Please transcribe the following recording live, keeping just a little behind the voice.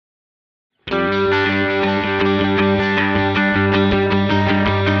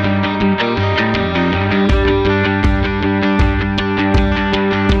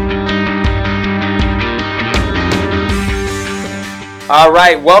All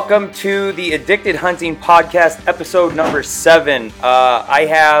right, welcome to the Addicted Hunting Podcast, episode number 7. I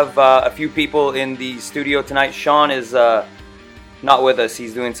have a few people in the studio tonight. Sean is not with us.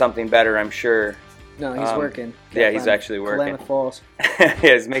 He's doing something better, I'm sure. No, he's working. Yeah, he's actually working. Klamath Falls.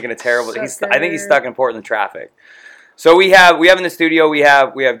 Yeah, he's making a terrible. I think he's stuck in Portland traffic. So we have in the studio. We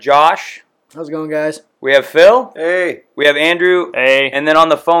have Josh. How's it going, guys? We have Phil. Hey. We have Andrew. Hey. And then on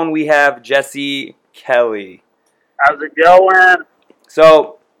the phone we have Jesse Kelly. How's it going?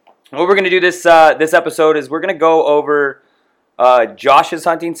 So what we're gonna do this episode is we're gonna go over Josh's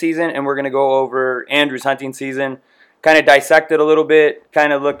hunting season and we're gonna go over Andrew's hunting season. Kind of dissect it a little bit.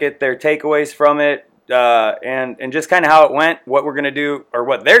 Kind of look at their takeaways from it. And just kind of how it went, what we're going to do, or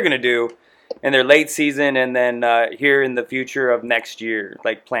what they're going to do in their late season, and then here in the future of next year,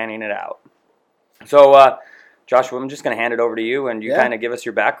 like planning it out. So, Joshua, I'm just going to hand it over to you, and you kind of give us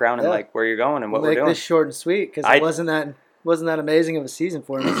your background and like where you're going and what we're doing. Make this short and sweet, because it wasn't that amazing of a season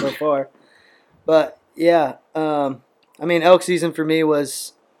for me so far. But, yeah, I mean, elk season for me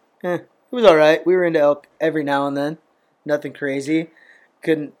was, it was all right. We were into elk every now and then. Nothing crazy.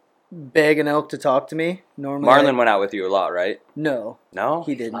 Couldn't beg an elk to talk to me. Normally, Marlon went out with you a lot, right? No. No?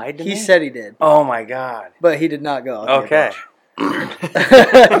 He didn't. Lied to He me? said he did. Oh, my God. But he did not go. Okay.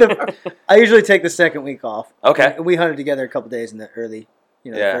 I usually take the second week off. Okay. We hunted together a couple days in the early,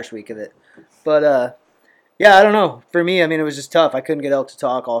 the Yeah. first week of it. But, yeah, I don't know. For me, I mean, it was just tough. I couldn't get elk to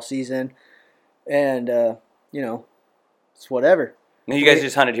talk all season. And, it's whatever. Now, you guys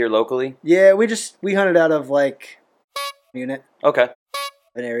just hunted here locally? Yeah, we hunted out of, unit. Okay.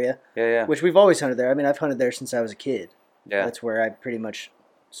 An area. Yeah. Which we've always hunted there. I mean, I've hunted there since I was a kid. Yeah. That's where I pretty much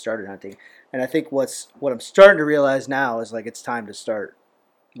started hunting. And I think what I'm starting to realize now is it's time to start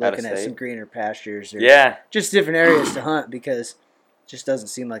looking at some greener pastures or just different areas to hunt, because it just doesn't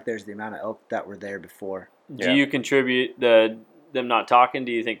seem like there's the amount of elk that were there before. Do you contribute them not talking?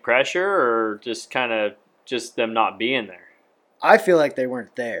 Do you think pressure, or just kind of just them not being there? I feel like they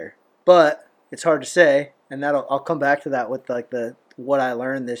weren't there, but it's hard to say. And I'll come back to that with what I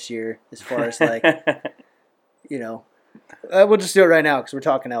learned this year as far as we'll just do it right now because we're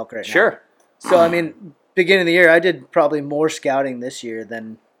talking elk right now. Sure. So I mean, beginning of the year, I did probably more scouting this year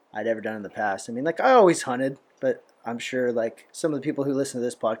than I'd ever done in the past. I mean, I always hunted, but I'm sure some of the people who listen to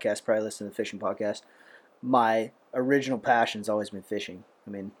this podcast probably listen to the fishing podcast. My original passion's always been fishing. I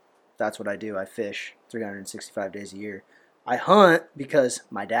mean, that's what I do. I fish 365 days a year. I hunt because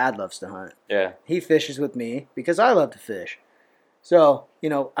my dad loves to hunt. Yeah. He fishes with me because I love to fish. So,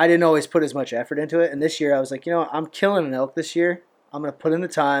 I didn't always put as much effort into it. And this year I was like, I'm killing an elk this year. I'm going to put in the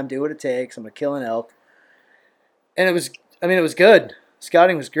time, do what it takes. I'm going to kill an elk. And it was good.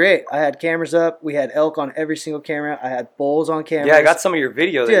 Scouting was great. I had cameras up. We had elk on every single camera. I had bulls on cameras. Yeah, I got some of your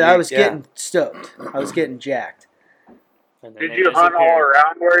videos. Dude, I was getting stoked. I was getting jacked. Did you hunt all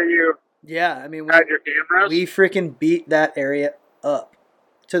around where you Yeah, I mean, had your cameras? we freaking beat that area up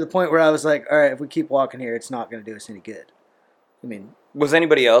to the point where I was like, all right, if we keep walking here, it's not going to do us any good. I mean, was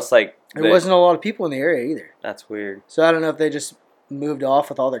anybody else there wasn't a lot of people in the area either. That's weird. So I don't know if they just moved off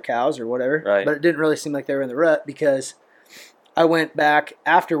with all their cows or whatever. Right. But it didn't really seem like they were in the rut, because I went back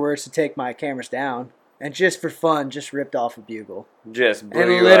afterwards to take my cameras down and just for fun, just ripped off a bugle. Just blew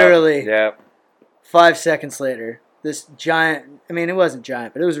And you literally, up. Yep. 5 seconds later, this giant, I mean, it wasn't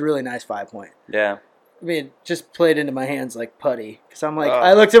giant, but it was a really nice 5-point. Yeah. I mean, it just played into my hands like putty. Because I'm like,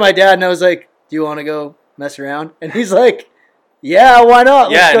 I looked at my dad and I was like, do you want to go mess around? And he's like, yeah, why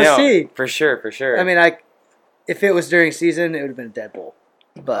not? Let's go see. For sure. I mean, if it was during season, it would have been a dead bull.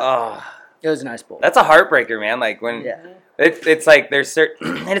 But it was a nice bull. That's a heartbreaker, man. Like when it's like there's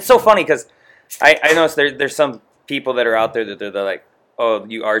certain, and it's so funny because I noticed there's some people that are out there that they're like, oh,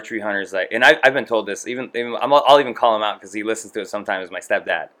 you archery hunters, and I've been told this. I'll even call him out because he listens to it sometimes. My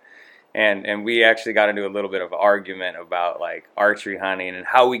stepdad, and we actually got into a little bit of an argument about archery hunting and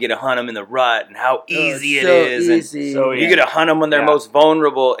how we get to hunt them in the rut and how easy it is. Easy. And you get to hunt them when they're most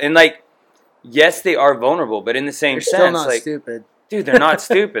vulnerable. And yes, they are vulnerable, but in the same they're sense, still not stupid. Dude, they're not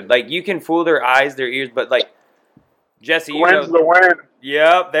stupid. You can fool their eyes, their ears, but Jesse, when's the win?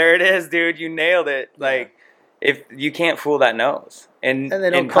 Yep, there it is, dude. You nailed it. If you can't fool that nose, and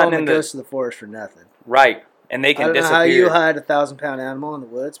they don't call them the ghost of the forest for nothing. Right, and they can disappear. I don't know how you hide a 1,000-pound animal in the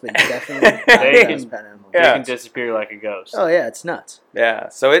woods, but you definitely hide a 1,000-pound animal. They can disappear like a ghost. Oh yeah, it's nuts. Yeah,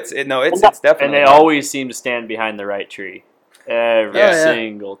 so it's definitely. And they always seem to stand behind the right tree every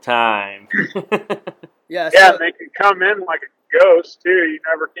single time. Yeah, they can come in like a ghost too. You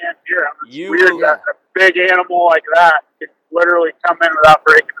never can hear them. It's weird that a big animal like that can literally come in without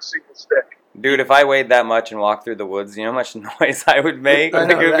breaking a single stick. Dude, if I weighed that much and walked through the woods, you know how much noise I would make? I Like,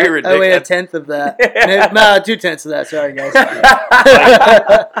 know, it would right? be ridiculous. I weigh a tenth of that. No, 2/10 of that. Sorry, guys.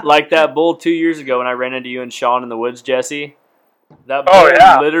 Like that bull 2 years ago when I ran into you and Sean in the woods, Jesse. That bull Oh,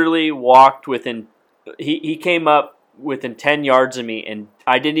 yeah. literally walked within. He came up within 10 yards of me, and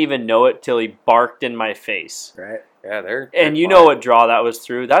I didn't even know it till he barked in my face. Right. Yeah, they're And you know what draw that was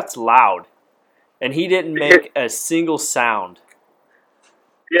through? That's loud. And he didn't make a single sound.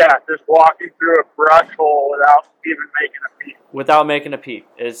 Yeah, just walking through a brush hole without even making a peep. Without making a peep.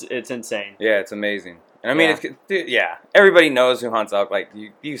 It's insane. Yeah, it's amazing. And I mean, Yeah. it's dude, yeah. Everybody knows who hunts elk. Like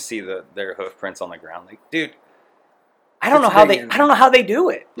you see their hoof prints on the ground. Like, dude, I don't It's know how big they animal. I don't know how they do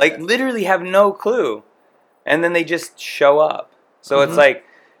it. Like, Yeah. literally have no clue, and then they just show up. So it's Mhm. like,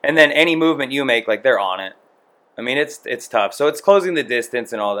 and then any movement you make, like they're on it. I mean, it's tough. So it's closing the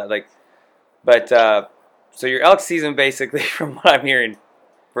distance and all that. Like, but so your elk season basically, from what I'm hearing,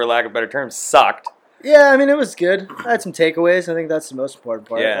 for lack of better terms, sucked. Yeah, I mean, it was good. I had some takeaways. I think that's the most important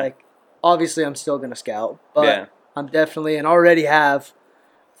part. Yeah. Like, obviously, I'm still going to scout, but Yeah. I'm definitely, and already have,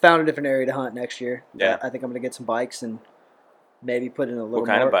 found a different area to hunt next year. Yeah. I think I'm going to get some bikes and maybe put in a little What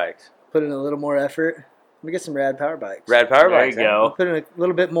kind more, of bikes? Put in a little more effort. I'm going to get some rad power bikes. Rad power There bikes. you huh? go. I'll put in a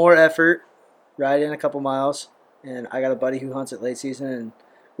little bit more effort, ride in a couple miles, and I got a buddy who hunts it late season, and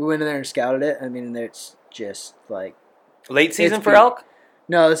we went in there and scouted it. I mean, it's just like, Late season It's for good. elk?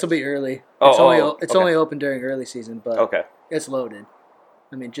 no, this will be early. Oh, it's only oh, it's okay. only open during early season, but Okay. it's loaded.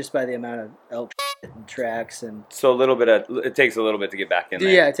 I mean, just by the amount of elk and tracks and So a little bit of it takes a little bit to get back in there.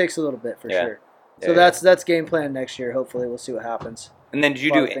 yeah, it takes a little bit for Yeah. sure. Yeah, So yeah. that's game plan next year. Hopefully, we'll see what happens. And then did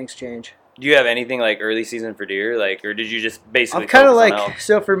you a lot do of things change. do you have anything like early season for deer, like, or did you just basically? I'm kind of focus on like elk?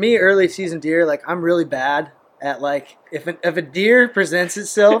 so for me, early season deer. Like I'm really bad at like if a deer presents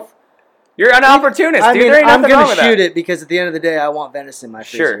itself. You're an opportunist, I dude. mean, There ain't I'm nothing wrong gonna with shoot that. it because at the end of the day, I want venison in my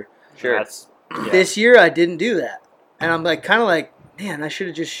freezer. Sure. That's, yeah. This year, I didn't do that, and I'm like kind of like, man, I should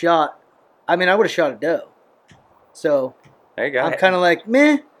have just shot. I mean, I would have shot a doe. So There you go. I'm kind of like,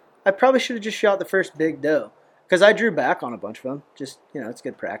 meh. I probably should have just shot the first big doe because I drew back on a bunch of them. Just it's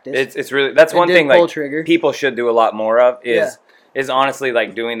good practice. It's really that's And one did thing pull like trigger. people should do a lot more of Yeah. is honestly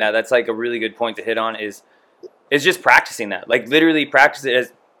like doing that. That's like a really good point to hit on is just practicing that. Like literally practice it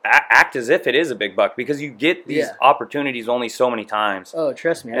as act as if it is a big buck because you get these Yeah. opportunities only so many times. Oh,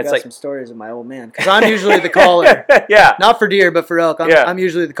 trust me, I It's got like- some stories of my old man because I'm usually the caller. Yeah. Not for deer, but for elk. Yeah. I'm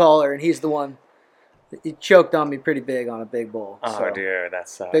usually the caller, and he's the one. He choked on me pretty big on a big bull. Oh, so, dude, that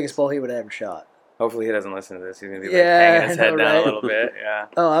sucks. biggest bull he would have ever shot. Hopefully he doesn't listen to this. He's gonna be like Yeah, hanging his I head know, down right? a little bit. Yeah.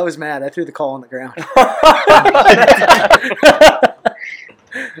 Oh, I was mad. I threw the call on the ground.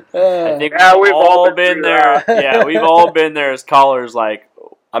 I think Yeah, we've we've all all been been through there. that. Yeah, we've all been there as callers. Like,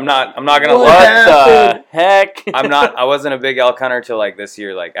 I'm not gonna What lie. what the happened? heck? I wasn't a big elk hunter till like this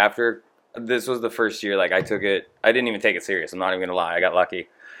year. Like after this was the first year, like I didn't even take it serious. I'm not even gonna lie. I got lucky.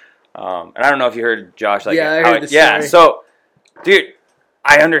 And I don't know if you heard Josh. Like, Yeah, I how heard the yeah. story. So, dude,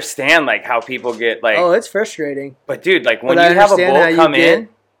 I understand like how people get like, Oh, it's frustrating. but dude, like when But I you have a understand how bull you come get in,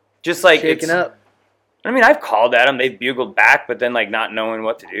 just like Shaking it's. up. I mean, I've called at them. They've bugled back, but then like not knowing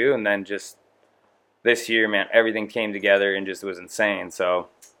what to do, and then just this year, man, everything came together and just was insane. So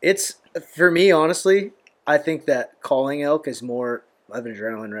It's for me, honestly. I think that calling elk is more of an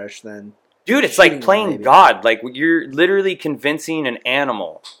adrenaline rush than dude, it's like Shooting playing maybe. God. Like you're literally convincing an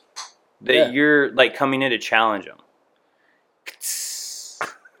animal that Yeah. you're like coming in to challenge them.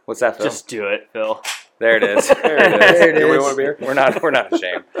 What's that, Phil? Just do it, Phil. There it is. There it is. There it Do we is. want a beer? We're not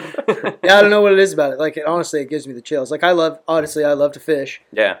ashamed. Yeah, I don't know what it is about it. Like, honestly, it gives me the chills. Like, I love to fish,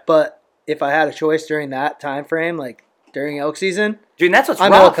 Yeah, but if I had a choice during that time frame, like during elk season, dude, and that's what's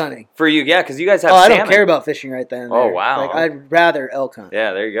I'm rough elk hunting. for you. Yeah, because you guys have. Oh, I salmon. don't care about fishing right then. and Oh, there. wow. Like, I'd rather elk hunt.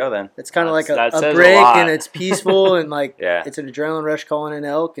 Yeah, there you go then. It's kind of like That a says a break, lot. and it's peaceful, and like Yeah. it's an adrenaline rush calling in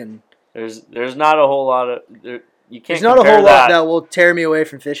elk, and There's not a whole lot of you can't. there's not a compare whole lot that will tear me away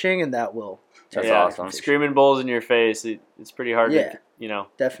from fishing, and that will. That's Yeah, awesome. Screaming bulls in your face. It's pretty hard Yeah. to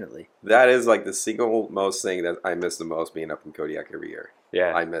Definitely. That is like the single most thing that I miss the most being up in Kodiak every year.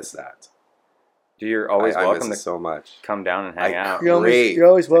 Yeah, I miss that. dude, you're always I welcome miss to it so much. come down and hang out. You're always- Crave you're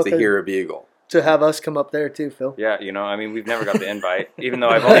always welcome. to hear a bugle. To have us come up there too, Phil. Yeah, you know, I mean, we've never got the invite, even though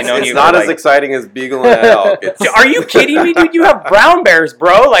I've only known It's you. not for, as like, exciting as bugling an elk. It's, Dude, are you kidding me, dude? You have brown bears,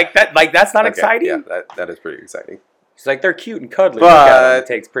 bro. Like that. Like that's not Okay, exciting. Yeah, that is pretty exciting. It's like they're cute and cuddly. But- Look at them. It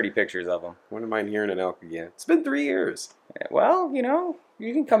takes pretty pictures of them. When am I hearing an elk again? It's been 3 years. Well, you know,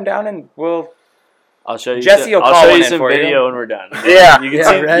 you can come down and we'll. I'll show you. Jesse will I'll call show one you in some for you. video when we're done. Yeah. You can Yeah,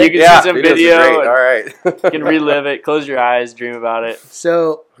 see. right? You can Yeah, see some videos are video. great. and All right. You can relive it. Close your eyes. Dream about it.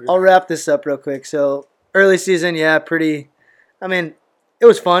 So I'll wrap this up real quick. So early season, yeah, pretty. I mean, it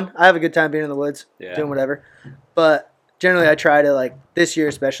was fun. I have a good time being in the woods, Yeah. doing whatever. But generally, I try to, like, this year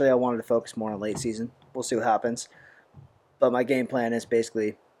especially, I wanted to focus more on late season. We'll see what happens. But my game plan is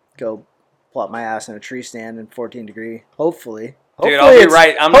basically go plop my ass in a tree stand in 14 degree. Hopefully. Dude, I'll be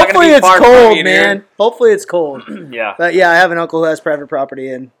right. I'm not Hopefully going to be it's far cold, from you, man. dude. Hopefully it's cold. Yeah. But yeah, I have an uncle who has private property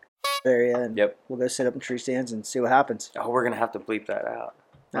in area, and Yep. we'll go sit up in tree stands and see what happens. Oh, we're going to have to bleep that out.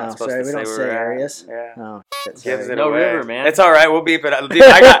 Not Oh, supposed sorry, to we don't where say we're at. areas. Yeah. Oh, shit, Gives sorry. it No away. river, man. It's all right. We'll beep it out. Dude,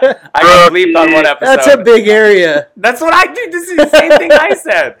 I got bleeped on one episode. That's a big area. That's what I do. This is the same thing I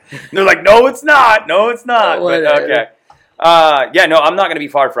said. They're like, no, it's not. No, it's not. But Whatever. okay. Yeah, no, I'm not going to be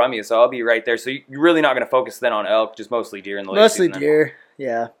far from you, so I'll be right there. So you're really not going to focus then on elk, just mostly deer in the late Mostly season. deer,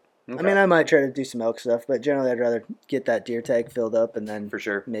 yeah. Okay. I mean, I might try to do some elk stuff, but generally I'd rather get that deer tag filled up and then For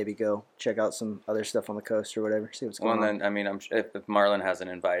sure. maybe go check out some other stuff on the coast or whatever, see what's Well, going and on. then, I mean, if Marlon hasn't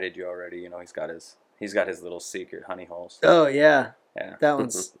invited you already, you know, he's got his little secret honey holes. Oh, yeah. Yeah. That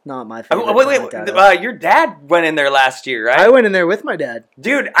one's not my I favorite. mean, to wait, hunt out of. your dad went in there last year, right? I went in there with my dad.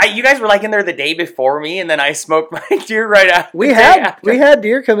 Dude, you guys were like in there the day before me, and then I smoked my deer right after. We had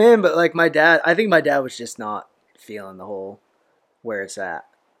deer come in, but like I think my dad was just not feeling the whole where it's at.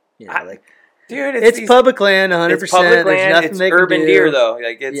 You know, Dude, it's public land, 100%. It's public There's land. nothing It's they can urban do. deer, though.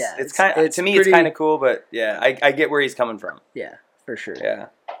 Like it's Yeah, kind of it's to me, pretty- it's kind of cool, but yeah, I get where he's coming from. Yeah, for sure. Yeah.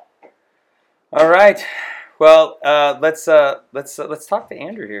 All right. Well, let's talk to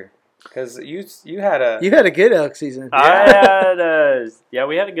Andrew here because you had a You had a good elk season. we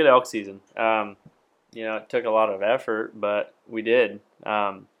had a good elk season. It took a lot of effort, but we did.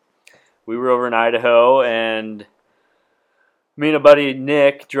 We were over in Idaho, and me and a buddy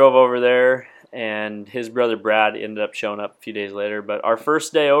Nick drove over there, and his brother Brad ended up showing up a few days later. But our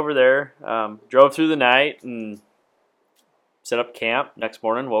first day over there, drove through the night and set up camp. Next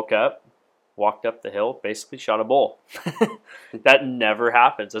morning, woke up, walked up the hill, basically shot a bull. That never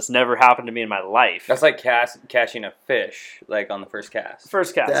happens. That's never happened to me in my life. That's like catching a fish, like on the first cast.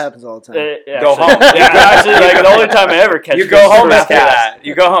 First cast. That happens all the time. Go home. Yeah, actually, like the only time I ever catch. You fish go is home first after cast. that.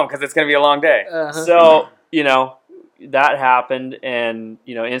 You go home because it's gonna be a long day. Uh-huh. So that happened, and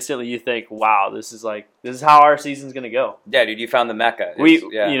instantly you think, wow, this is how our season's gonna go. Yeah, dude, you found the mecca. We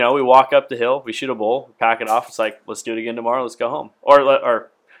Yeah. we walk up the hill, we shoot a bull, pack it off. It's like, let's do it again tomorrow. Let's go home. Or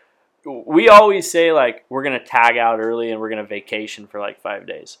we always say like we're gonna tag out early and we're gonna vacation for like 5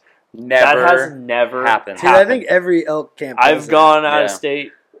 days. Never That has never happened. Dude, I think every elk camp does I've that. gone out Yeah. of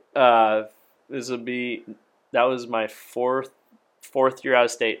state. That was my fourth year out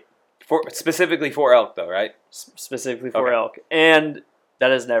of state, specifically for elk, though, right? specifically for Okay. elk, and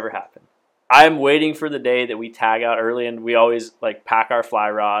that has never happened. I'm waiting for the day that we tag out early, and we always like pack our fly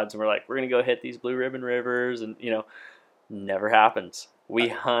rods, and we're like, we're gonna go hit these Blue Ribbon rivers, and never happens. We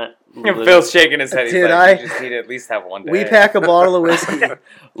hunt. Phil's shaking his head. He's Dude, like, you just need to at least have one day. We pack a bottle of whiskey.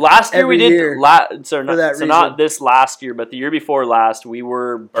 Last year we every did. year So not this last year, but the year before last, we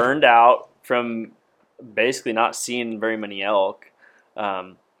were burned out from basically not seeing very many elk.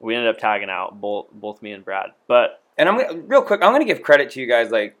 We ended up tagging out both me and Brad. But And real quick, I'm gonna give credit to you guys,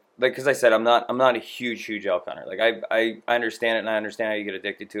 like because I said I'm not a huge elk hunter. Like I understand it, and I understand how you get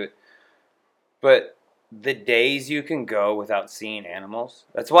addicted to it. But the days you can go without seeing animals,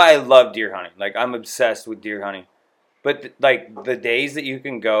 that's why I love deer hunting. Like I'm obsessed with deer hunting. But the days that you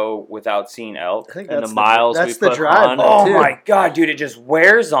can go without seeing elk, I think And that's the miles that's we the put drive. on. oh too. my god, dude, it just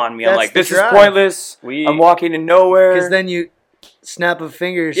wears on me. I'm That's like, the this is drive. pointless. I'm walking to nowhere. Because then you snap of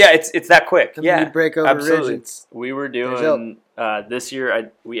fingers. Yeah, it's that quick. and Yeah, then you break over absolutely. ridge. we were There's doing this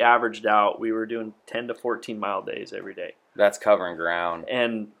year. We averaged out. We were doing 10 to 14 mile days every day, That's covering ground.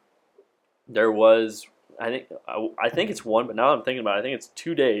 and there was. I think it's one, but now I'm thinking about it, I think it's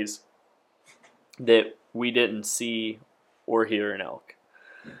 2 days that we didn't see or hear an elk.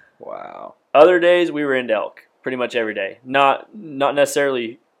 Wow. Other days we were into elk pretty much every day. Not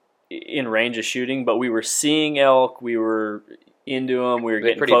necessarily in range of shooting, but we were seeing elk. We were into them. We were They're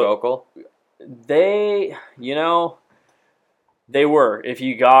getting pretty vocal. They, they were. If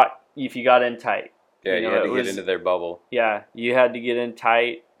you got in tight. Yeah, you know, had it to was- get into their bubble. Yeah, you had to get in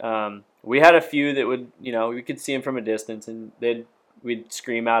tight. We had a few that would, we could see them from a distance, and we'd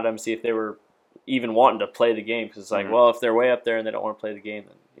scream at them, see if they were even wanting to play the game. Because it's like, Mhm. well, if they're way up there and they don't want to play the game,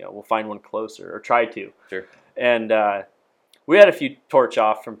 then we'll find one closer or try to. Sure. And we had a few torch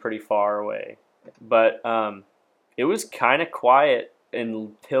off from pretty far away, but it was kind of quiet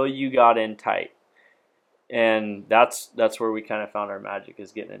until you got in tight. And that's where we kind of found our magic,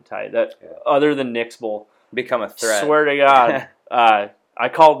 is getting in tight. Other than Nick's bull, Become a threat. swear to God, I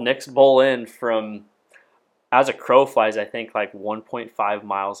called Nick's bull in from, as a crow flies, I think like 1.5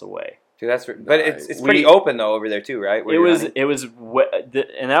 miles away. Dude, but it's pretty We- open though over there too, right? Where It you're was hunting?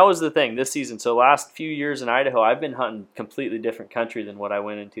 and that was the thing this season. So last few years in Idaho, I've been hunting completely different country than what I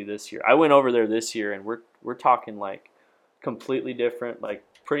went into this year. I went over there this year, and we're talking like completely different, like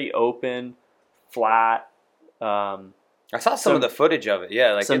pretty open, flat. I saw some of the footage of it.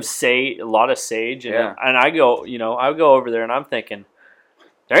 Yeah, like Some sage, a lot of sage, and Yeah. and I go over there, and I'm thinking,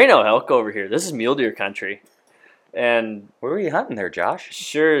 there ain't no elk over here. This is mule deer country, and where were you hunting there, Josh?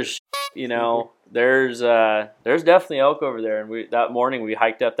 sure as there's definitely elk over there. And that morning we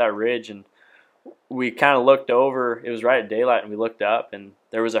hiked up that ridge, and we kind of looked over. It was right at daylight, and we looked up, and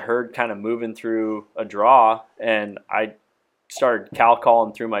there was a herd kind of moving through a draw, and I started cow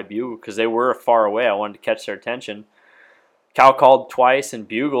calling through my bugle because they were far away. I wanted to catch their attention. Cow called twice and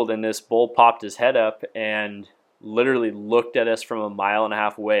bugled, and this bull popped his head up and literally looked at us from a mile and a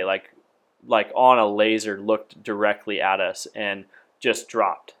half away, like on a laser, looked directly at us and just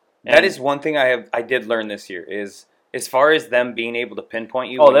dropped. And That is one thing I did learn this year is as far as them being able to pinpoint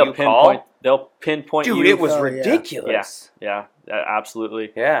you. oh, when they'll you pinpoint. call, They'll pinpoint dude, you. it was Oh, yeah. ridiculous. Yeah,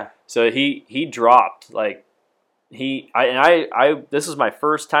 absolutely. Yeah. So he dropped like I this was my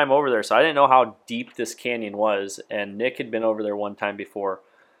first time over there, so I didn't know how deep this canyon was. And Nick had been over there one time before,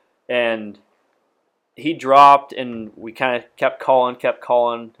 and he dropped, and we kind of kept calling.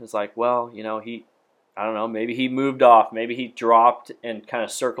 It's like, well, I don't know, maybe he moved off, maybe he dropped and kind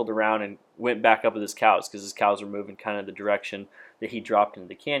of circled around and went back up with his cows because his cows were moving kind of the direction that he dropped into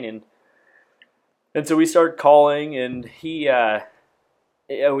the canyon. And so we started calling, and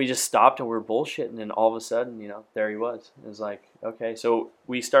we just stopped, and we were bullshitting, and all of a sudden, there he was. It was like, okay, so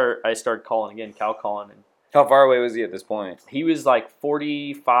I started calling again, cow calling, and How far away was he at this point? he was like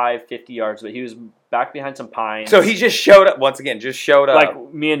 45, 50 yards, but he was back behind some pines. So he just showed up once again. Just showed up.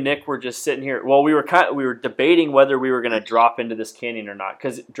 Like me and Nick were just sitting here. Well, we were debating whether we were going to drop into this canyon or not,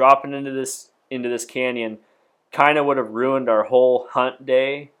 because dropping into this canyon kind of would have ruined our whole hunt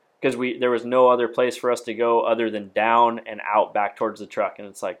day, because there was no other place for us to go other than down and out back towards the truck. And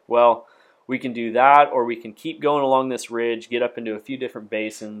it's like, well, we can do that, or we can keep going along this ridge, get up into a few different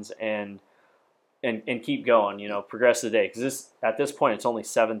basins, and keep going, progress the day. Because at this point, it's only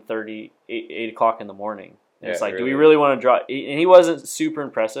 7:30, 8 o'clock in the morning. And it's like, do we really want to drop? And he wasn't super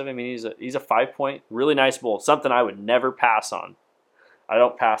impressive. I mean, he's a 5-point, really nice bull. Something I would never pass on. I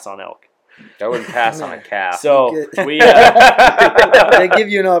don't pass on elk. I wouldn't pass on a calf. So we, They give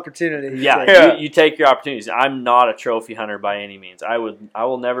you an opportunity. yeah, you take your opportunities. I'm not a trophy hunter by any means. I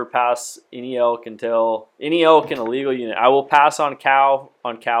will never pass any elk in a legal unit. I will pass on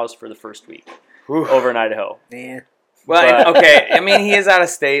cows for the first week over in Idaho. Man. Well, okay. I mean, he is out of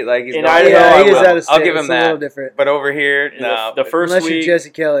state. Like he's In going- Idaho, Yeah, I he is will. out of state. I'll give him It's a little that. different. But over here, And no. the first Unless you're week, Jesse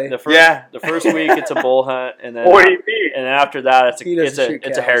Kelly. the first Yeah. the first week it's a bull hunt, and then 40 feet. and then after that He doesn't shoot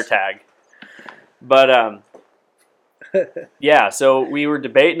it's a hair cows. tag. But yeah, so we were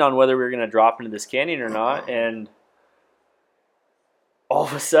debating on whether we were going to drop into this canyon or not, and all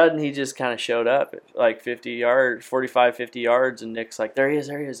of a sudden he just kind of showed up at like 45, 50 yards, and Nick's like, there he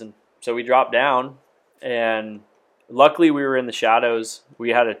is. And so we dropped down, and luckily we were in the shadows.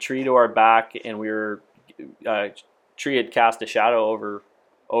 We had a tree to our back, and tree had cast a shadow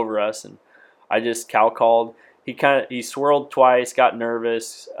over us, and I just cow called. He swirled twice, got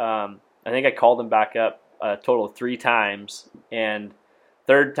nervous. I think I called him back up a total of 3 times, and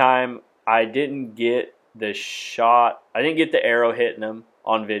third time I didn't get the shot. I didn't get the arrow hitting him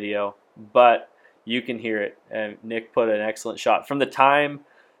on video, but you can hear it. And Nick put an excellent shot. From the time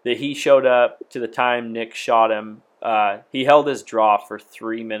that he showed up to the time Nick shot him, he held his draw for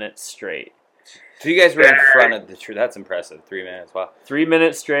 3 minutes straight. So you guys were in front of the tree. That's impressive. 3 minutes. Wow. 3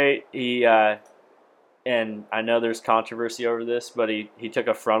 minutes straight. He and I know there's controversy over this, but he took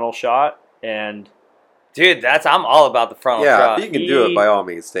a frontal shot, and Dude, I'm all about the frontal Yeah, shot. if you can do it, by all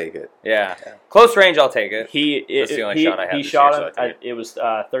means, take it. Yeah. Close range, I'll take it. That's the only shot I had He this shot year, him. so I take It was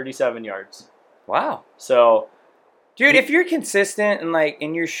 37 yards. Wow. So, Dude, if you're consistent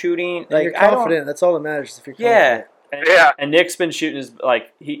and you're shooting, Like, you're confident. That's all that matters. If you're Yeah. confident. Yeah. and Nick's been shooting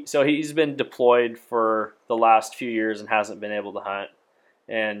he's been deployed for the last few years and hasn't been able to hunt,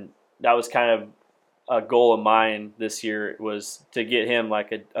 and that was kind of a goal of mine this year, was to get him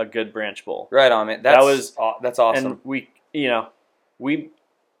like a good branch bull. Right on, man. was That's awesome. And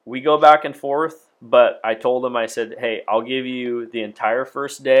we go back and forth, but I told him, I said, hey, I'll give you the entire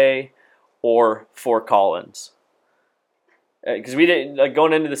first day or 4 call-ins. Because we didn't,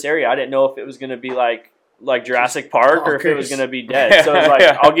 going into this area, I didn't know if it was going to be like Jurassic Park or if it was bonkers. going to be dead. So it's like,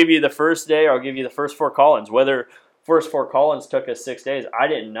 I'll give you the first day or I'll give you the first 4 call-ins. Whether first 4 call-ins took us 6 days, I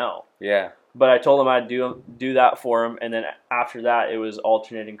didn't know. Yeah. But I told him I'd do that for him, and then after that, it was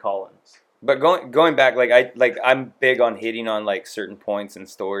alternating call-ins. But going back, I'm big on hitting on like certain points and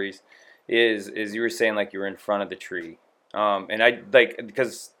stories. Is you were saying like you were in front of the tree, and I like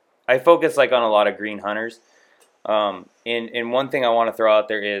because I focus like on a lot of green hunters. And one thing I want to throw out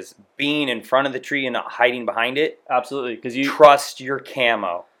there is being in front of the tree and not hiding behind it. Absolutely, because you trust your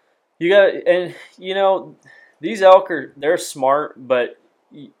camo. You got, and these elk they're smart, but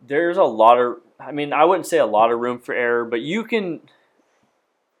there's a lot of, I mean, I wouldn't say a lot of room for error, but you can.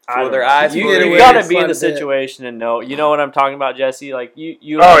 For their eyes, you got to be in the situation and know. You know what I'm talking about, Jesse? Like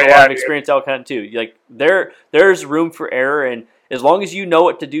you have a lot of experience elk hunting too. Like there's room for error, and as long as you know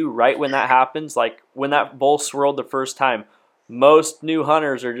what to do right when that happens, like when that bull swirled the first time, most new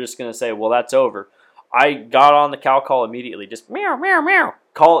hunters are just going to say, well, that's over. I got on the cow call immediately, just meow, meow, meow.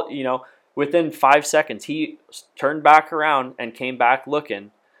 Call, within 5 seconds, he turned back around and came back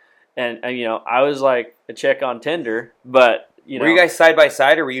looking. And I was like a chick on Tinder, but, Were you guys side by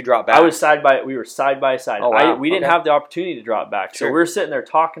side or were you dropped back? We were side by side. Oh, wow. We didn't have the opportunity to drop back. Sure. So we're sitting there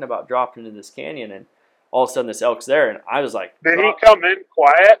talking about dropping into this canyon, and all of a sudden this elk's there, and I was like, did he come in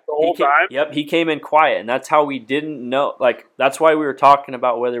quiet the whole time? Yep, he came in quiet, and that's how we didn't know. Like, that's why we were talking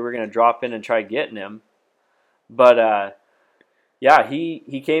about whether we're going to drop in and try getting him. But, yeah,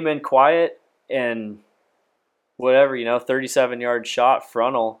 he came in quiet and whatever, 37-yard shot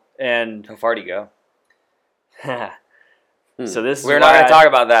frontal. And how far did he go? So this we're not going to talk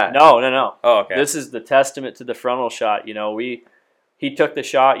about that. No. Oh, okay. This is the testament to the frontal shot. He took the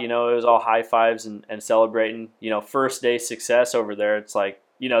shot. It was all high fives and celebrating. First day success over there. It's like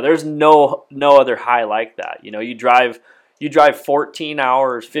there's no other high like that. You drive 14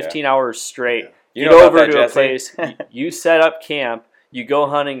 hours, 15 hours straight. Yeah. You go over to a place. You set up camp. You go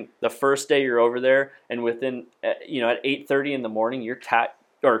hunting the first day you're over there, and within at 8:30 in the morning you're tagged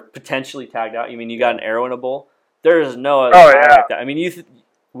or potentially tagged out. You got an arrow in a bull. There is no other high like that. I mean,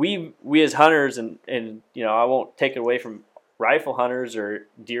 we as hunters and I won't take it away from rifle hunters or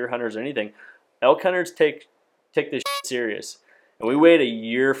deer hunters or anything. Elk hunters take this shit serious, and we wait a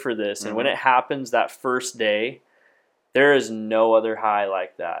year for this. And when it happens that first day, there is no other high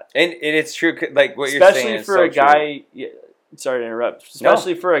like that. And it's true, like what you're especially saying. Especially for a guy. Sorry to interrupt.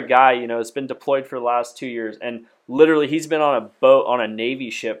 Especially for a guy, that's been deployed for the last 2 years, and literally he's been on a boat on a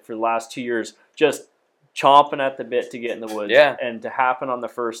Navy ship for the last 2 years, just chomping at the bit to get in the woods. Yeah. And to happen on the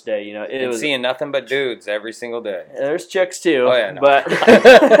first day, it was seeing nothing but dudes every single day. There's chicks too. Oh yeah, no.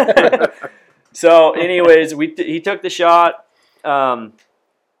 But so, anyways, he took the shot.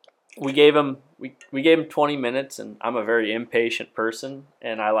 We gave him 20 minutes, and I'm a very impatient person,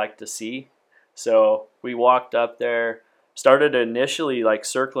 and I like to see. So we walked up there, started initially like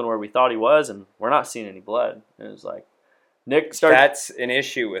circling where we thought he was, and we're not seeing any blood. And it was like Nick started. That's an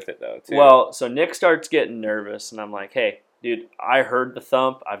issue with it though, too. Well, so Nick starts getting nervous, and I'm like, "Hey, dude, I heard the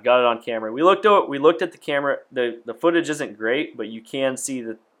thump. I've got it on camera." We looked at the camera. The footage isn't great, but you can see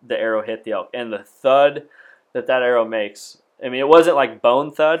the arrow hit the elk, and the thud that arrow makes. I mean, it wasn't like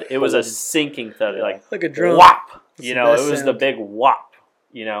bone thud; it was a sinking thud, like a drum. Whop! It was sound. the big whop.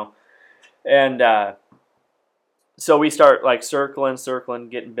 And so we start like circling,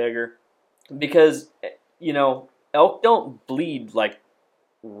 getting bigger, because elk don't bleed like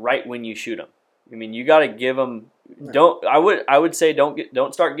right when you shoot them. I mean, you got to give them. I would say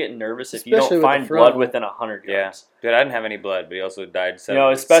don't start getting nervous if you don't find blood within 100 yards. Yeah, dude, I didn't have any blood, but he also died 7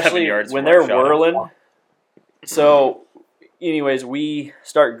 especially yards when from they're our shot. whirling. So, anyways, we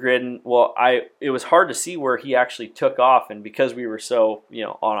start gridding. Well, it was hard to see where he actually took off, and because we were so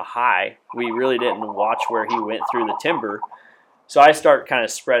on a high, we really didn't watch where he went through the timber. So I start kind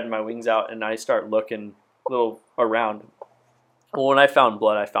of spreading my wings out, and I start looking a little around. Well, when I found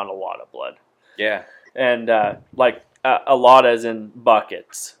blood, I found a lot of blood. Yeah. And like a lot as in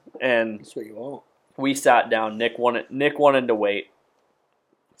buckets. And That's what you want. we sat down. Nick wanted to wait.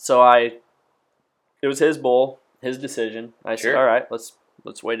 So it was his bull, his decision. I said, all right, let's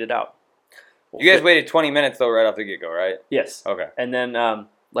wait it out. You guys waited 20 minutes though, right off the get-go, right? Yes. Okay. And then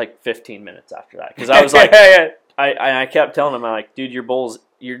like 15 minutes after that, because I was like, I kept telling him, I'm like, dude, your bull's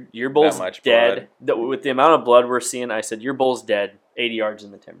dead. With the amount of blood we're seeing, I said, your bull's dead. 80 yards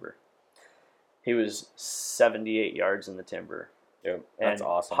in the timber. He was 78 yards in the timber. Yep, that's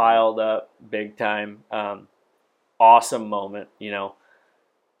awesome. Piled up big time. Awesome moment,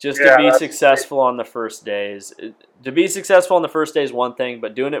 Just to be successful on the first days. To be successful on the first day is one thing,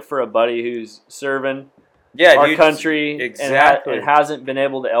 but doing it for a buddy who's serving our country and hasn't been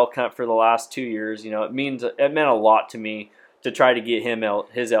able to elk hunt for the last 2 years, it meant a lot to me to try to get him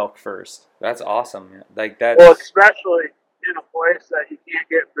his elk first. That's awesome. Like that. Well, especially in a place that you can't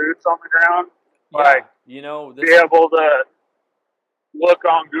get boots on the ground, Yeah, like you know, be able to look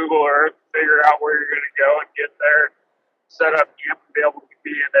on Google Earth, figure out where you're going to go, and get there, set up camp, and be able to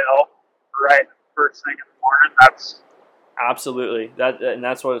be in the elk right first thing in the morning. That's absolutely and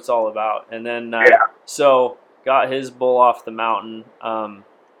that's what it's all about. And then yeah. so got his bull off the mountain,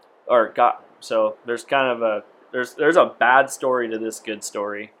 so there's kind of there's a bad story to this good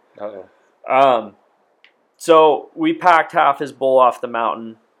story. Uh-oh. So we packed half his bull off the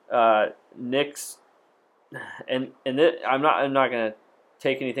mountain. Nick's and I'm not gonna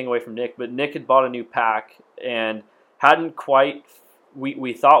take anything away from Nick, but Nick had bought a new pack and hadn't quite.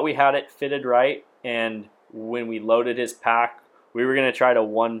 We thought we had it fitted right, and when we loaded his pack, we were gonna try to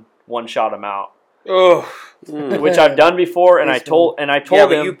one shot him out. Oh, Which I've done before, and I told yeah, him,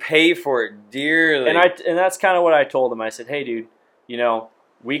 but you pay for it dearly. and that's kind of what I told him. I said, hey, dude, you know,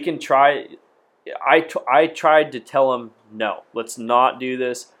 we can try. I tried to tell him, no, let's not do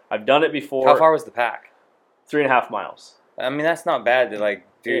this. I've done it before. How far was the pack? 3.5 miles. I mean, that's not bad to like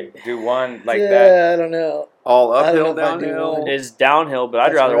do one like yeah, that. I don't know. All I uphill, don't know if I'd do downhill. one. It's downhill, but I'd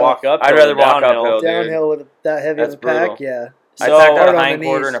That's rather rough. walk up. I'd rather walk uphill. dude. Downhill with that heavy That's of a pack, brutal. yeah. I So- tacked out Hard a on the hind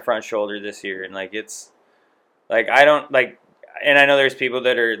quarter knees. and a front shoulder this year, and like it's like I don't like, and I know there's people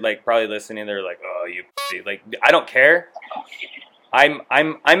that are like probably listening. They're like, "Oh, you pussy." Like I don't care.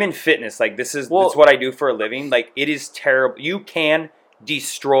 I'm in fitness. Like this is what I do for a living. Like it is terrible. You can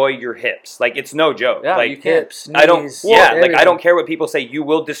destroy your hips. Like it's no joke. Yeah, like you can. Hips, I don't. knees, Yeah, like I everything. don't care what people say. You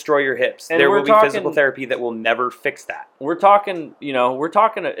will destroy your hips. And there we're will be physical talking- therapy that will never fix that. We're talking,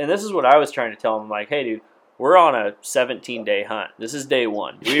 and this is what I was trying to tell him. Like, hey, dude, we're on a 17-day hunt. This is day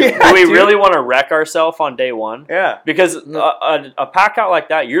one. Do we dude. really want to wreck ourselves on day one? Yeah. Because a pack out like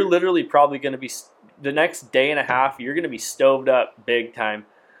that, you're literally probably going to be the next day and a half. You're going to be stoved up big time.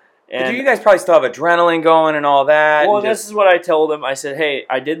 But And you guys probably still have adrenaline going and all that. well, and this is what I told him. I said, hey,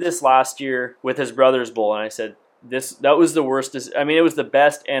 I did this last year with his brother's bull, and I said that was the worst. I mean, it was the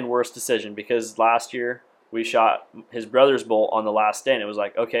best and worst decision because last year we shot his brother's bull on the last day, and it was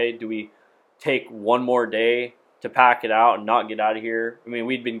like, okay, do we take one more day to pack it out and not get out of here? I mean,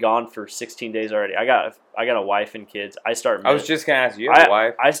 we'd been gone for 16 days already. I got a wife and kids. I was just gonna ask you, have a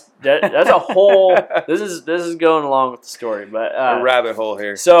wife. That's a whole. This is going along with the story, but A rabbit hole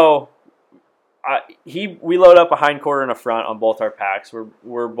here. so we load up a hind quarter and a front on both our packs.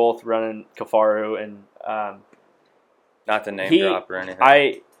 We're both running Kafaru, and Not to name drop or anything.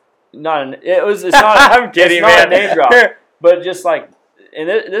 it's not. I'm kidding, it's not man. a name drop, but just like, and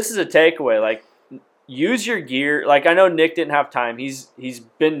this is a takeaway. Like, use your gear. Like, I know Nick didn't have time. He's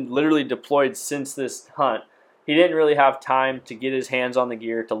been literally deployed since this hunt. He didn't really have time to get his hands on the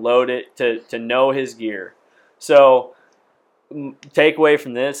gear, to load it, to know his gear. So, takeaway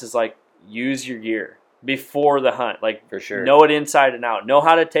from this is like, use your gear before the hunt. Like, For sure. know it inside and out. Know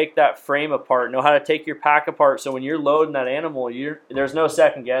how to take that frame apart. Know how to take your pack apart. So when you're loading that animal, there's no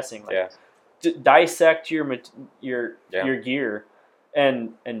second guessing. Like, Yeah. dissect your gear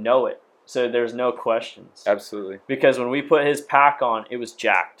and know it. So there's no questions. Absolutely. Because when we put his pack on, it was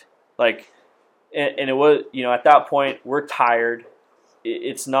jacked. Like, and it was, at that point we're tired.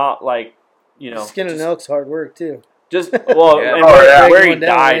 It's not like, Skinning an elk's hard work too. just Yeah. and Oh, yeah. where he Going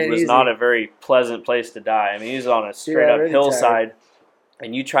down died ain't was easy. not a very pleasant place to die. I mean, he's on a straight up already hillside,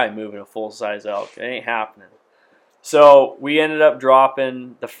 and you try moving a full size elk, it ain't happening. So we ended up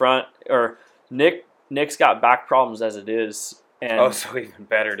dropping the front, or Nick's got back problems as it is, and So even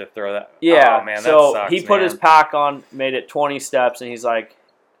better to throw that. yeah, Oh, man, that so sucks, he put man. his pack on, made it 20 steps, and he's like,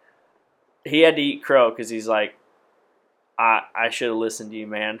 he had to eat crow because he's like, I should have listened to you,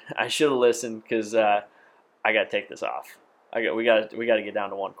 man. I should have listened because I got to take this off. We got to get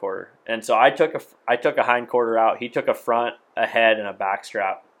down to one quarter. And so I took a hind quarter out. He took a front, a head, and a back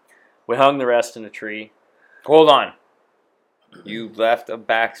strap. We hung the rest in a tree. Hold on. You left a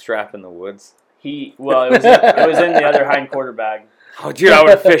back strap in the woods? It was in the other hind quarter bag. Oh, dude, I would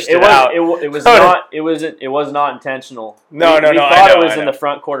have fished it out. It was not intentional. No, we I thought know, it was I in know. the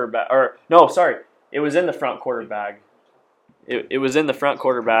front quarter bag. Or no, sorry, it was in the front quarter bag. It was in the front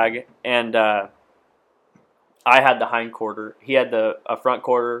quarter bag, and I had the hind quarter. He had a front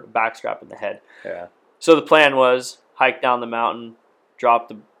quarter, back strap, and the head. Yeah. So the plan was hike down the mountain, drop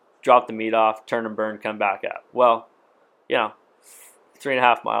the meat off, turn and burn, come back up. Well,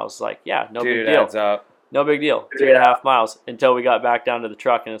 3.5 miles. Like, yeah, no Dude, big it deal. adds up. No big deal. 3.5 miles until we got back down to the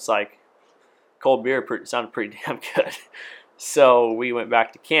truck, and it's like cold beer sounded pretty damn good. So we went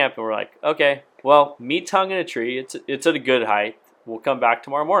back to camp, and we're like, okay, well, meat's hung in a tree. It's at a good height. We'll come back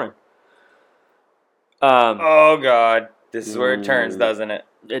tomorrow morning. Oh, God. This is where it turns, doesn't it?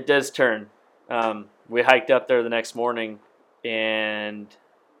 It does turn. We hiked up there the next morning, and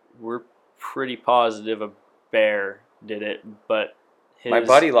we're pretty positive a bear did it, but My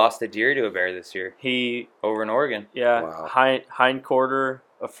buddy lost a deer to a bear this year he over in Oregon. Wow. hind quarter,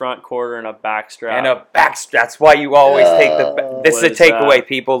 a front quarter, and a back strap. And a back strap. That's why you always take the. This is a Was, takeaway,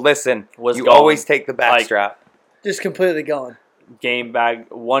 people. Listen, was you going, always take the back like, strap. Just completely gone. game bag.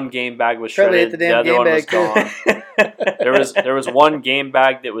 One game bag was Probably shredded. hit the damn other game one was bag, gone. There was one game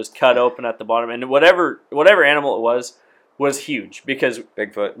bag that was cut open at the bottom, and whatever animal it was huge because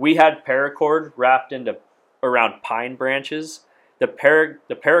Bigfoot. we had paracord wrapped into around pine branches. The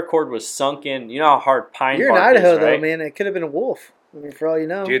paracord was sunk in. You know how hard pine You're in bark Idaho, is, right? though, man. It could have been a wolf. I mean, for all you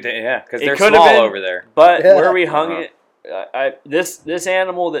know. Dude, yeah, because It they're could have small been. over there. But Yeah. where we hung Uh-huh. it, this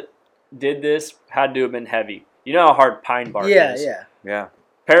animal that did this had to have been heavy. You know how hard pine bark yeah, is. yeah. Yeah.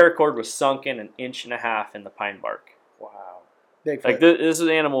 Paracord was sunk in 1.5 inches in the pine bark. Wow. Bigfoot. Like this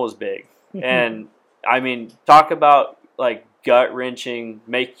animal was big, and I mean, talk about like gut wrenching,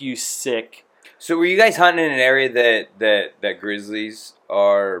 make you sick. So were you guys hunting in an area that grizzlies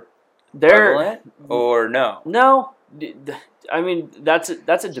are There, prevalent, or no? no, I mean that's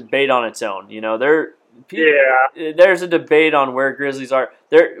a debate on its own. You know, Yeah. there's a debate on where grizzlies are.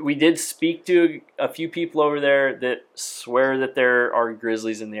 There, we did speak to a few people over there that swear that there are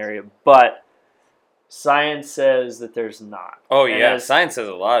grizzlies in the area, but science says that there's not. Oh And yeah, as- science says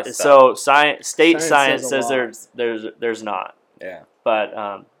a lot of stuff. So state Science science says a says lot. there's not. Yeah.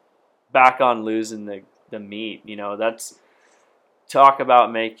 But back on losing the meat, you know, that's talk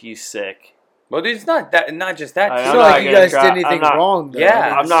about make you sick. Well, dude, it's not just that. I- It's I'm not not like you gonna guys try- did I'm anything not- wrong, though. Yeah, I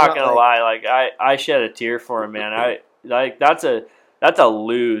mean, I'm it's not gonna like- lie, like I shed a tear for him, man. I like that's a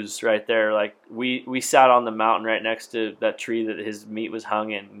lose right there. Like we sat on the mountain right next to that tree that his meat was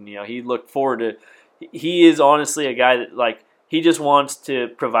hung in. And, you know, he looked forward to. He is honestly a guy that like he just wants to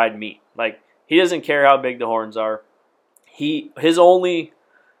provide meat. Like he doesn't care how big the horns are. He only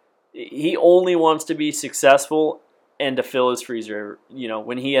wants to be successful and to fill his freezer, you know,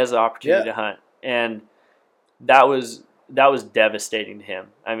 when he has the opportunity to hunt. And that was devastating to him.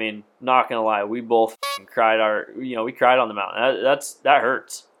 I mean, not gonna lie, we both cried we cried on the mountain. That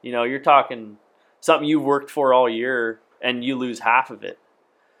hurts. You know, you're talking something you've worked for all year and you lose half of it.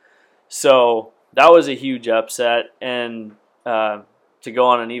 So that was a huge upset. And to go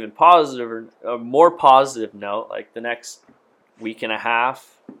on an even positive or a more positive note, like the next week and a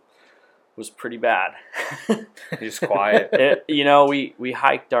half was pretty bad. Just quiet. We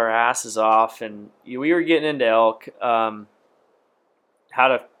hiked our asses off, and we were getting into elk.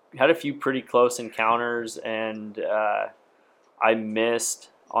 Had a few pretty close encounters, and I missed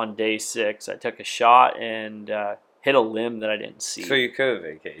on day 6. I took a shot and hit a limb that I didn't see. So you could have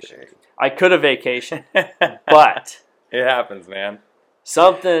vacationed. I could have vacationed, but It happens, man.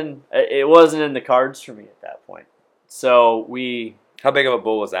 it wasn't in the cards for me at that point. So we. How big of a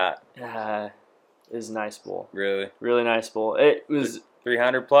bull was that? It was a nice bull. Really? Really nice bull. It was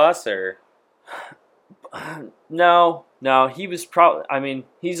 300 plus, or? no. He was probably. I mean,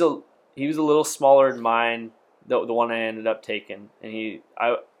 he was a little smaller than mine. The one I ended up taking, and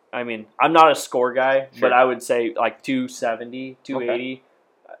I mean, I'm not a score guy, Sure. but I would say like 270, 280.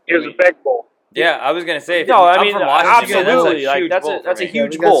 He was a big bull. Yeah, I was gonna say. No, I I'm mean from Washington, absolutely. That's a Like huge that's bull a for that's a me.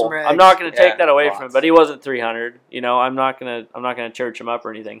 huge we got bull. some rags. I'm not going to take Yeah, that away from him, lots. but he wasn't 300. You know, I'm not gonna church him up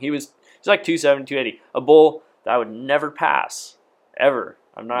or anything. He's like 270, 280. A bull that I would never pass ever.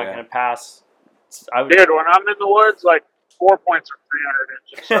 I'm not Yeah. going to pass. I would Dude, when I'm in the woods, like 4 points are 300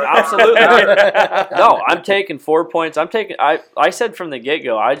 inches. So Absolutely. No, I'm taking 4 points. I said from the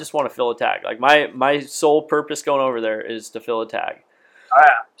get-go, I just want to fill a tag. Like my sole purpose going over there is to fill a tag. Yeah.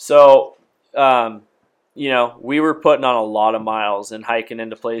 So, we were putting on a lot of miles and hiking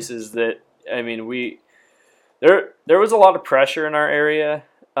into places that, I mean, there was a lot of pressure in our area,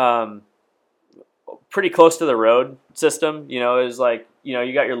 pretty close to the road system. You know, it was like, you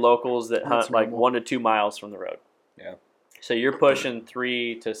got your locals that That's hunt like normal. 1 to 2 miles from the road. Yeah. So you're pushing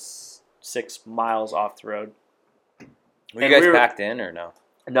 3 to 6 miles off the road. Were you And guys we were- packed in or no?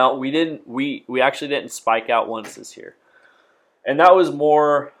 No, we didn't. We actually didn't spike out once this year, and that was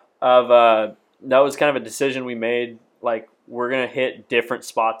more of that was kind of a decision we made. Like we're gonna hit different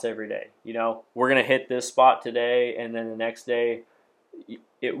spots every day. You know, we're gonna hit this spot today, and then the next day,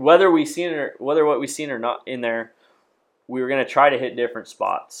 whether what we seen or not in there, we were gonna try to hit different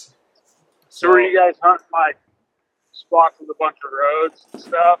spots. So were you guys hunting like spots with a bunch of roads and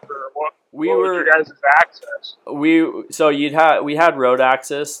stuff, or what? We what were- was your guys' access? we had road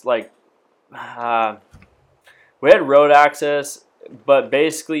access, like we had road access, but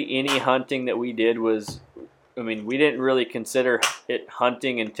basically any hunting that we did was, I mean, we didn't really consider it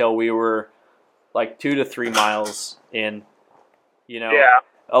hunting until we were like 2 to 3 miles in. Yeah.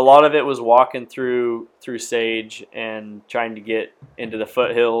 A lot of it was walking through sage and trying to get into the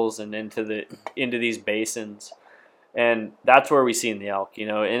foothills and into these basins, and that's where we seen the elk. And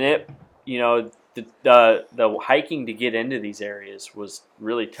it, the hiking to get into these areas was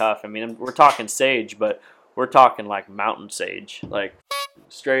really tough. I mean, we're talking sage, but we're talking like mountain sage, like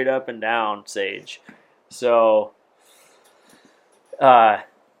straight up and down sage. So,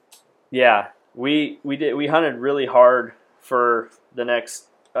 yeah, we hunted really hard for the next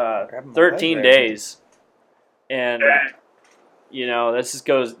 13 days, and this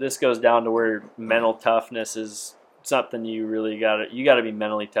goes down to where mental toughness is something you really got to be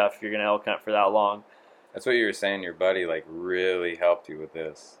mentally tough if you're gonna elk hunt for that long. That's what you were saying. Your buddy like really helped you with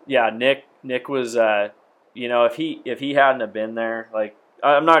this. Yeah, Nick was if he hadn't have been there, like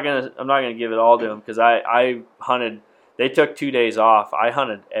I'm not gonna give it all to him, because I hunted. They took 2 days off. I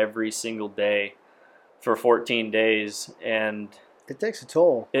hunted every single day for 14 days, and it takes a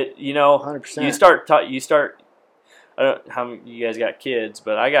toll. 100%. You start. I don't know how many you guys got kids,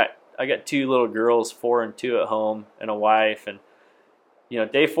 but I got 2 little girls, 4 and 2 at home, and a wife, and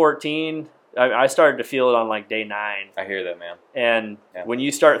day 14. I started to feel it on like day 9. I hear that, man. And when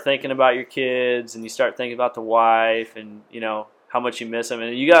you start thinking about your kids and you start thinking about the wife and how much you miss them,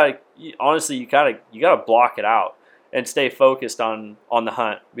 and you gotta block it out and stay focused on the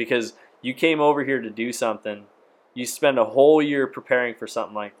hunt, because you came over here to do something. You spend a whole year preparing for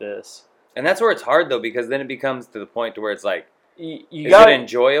something like this, and that's where it's hard though, because then it becomes to the point to where it's like, is it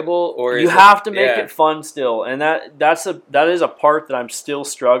enjoyable, or you have to make it fun still, and that is a part that I'm still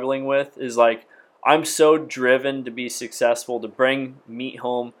struggling with. Is like, I'm so driven to be successful, to bring meat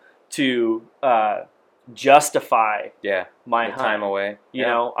home, to justify my hunt. Time away.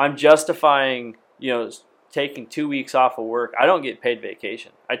 I'm justifying taking 2 weeks off of work. I don't get paid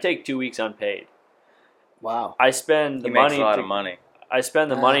vacation. I take 2 weeks unpaid. Wow. I spend the money. Makes a lot of money. I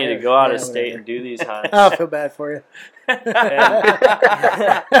spend the money to go out of state and do these hunts. I feel bad for you.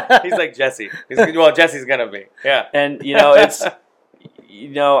 He's like Jesse. Jesse's gonna be. Yeah. And it's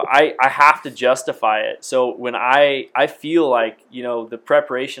I have to justify it. So when I feel like the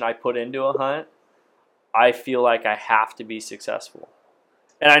preparation I put into a hunt, I feel like I have to be successful.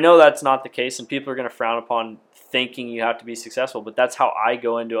 And I know that's not the case, and people are going to frown upon thinking you have to be successful, but that's how I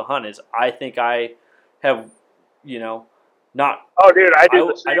go into a hunt. Is I think I have not. Oh, dude, I do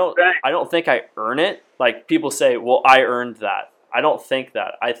the same thing. I don't think I earn it. Like people say, well, I earned that. I don't think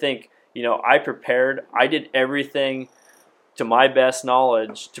that. I think I prepared. I did everything to my best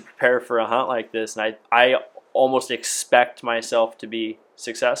knowledge to prepare for a hunt like this, and I almost expect myself to be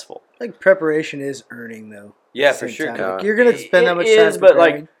successful. I think preparation is earning, though. Yeah, for sure. Like, you're gonna spend that much time. It is, but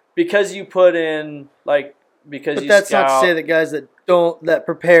like because you put in But that's not to say that guys that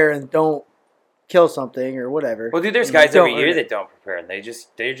prepare and don't kill something or whatever. Well, dude, there's guys every year that don't prepare, and they're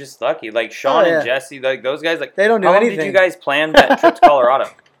just lucky. Like Sean and Jesse, like those guys, like they don't do how anything. How long did you guys plan that trip to Colorado?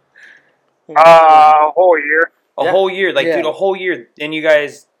 A whole year. A whole year, dude, a whole year, and you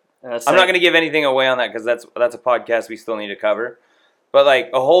guys. I'm not going to give anything away on that because that's a podcast we still need to cover. But like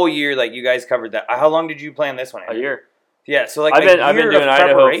a whole year, like you guys covered that. How long did you plan this one? A year. Yeah, so like I've been doing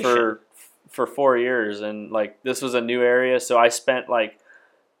Idaho for 4 years, and like this was a new area, so I spent like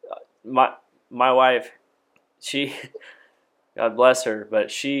my wife, she, God bless her, but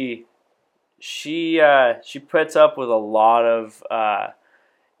she puts up with a lot of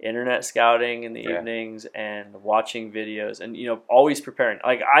internet scouting in the evenings and watching videos and always preparing.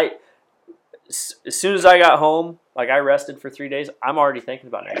 Like as soon as I got home, like I rested for 3 days, I'm already thinking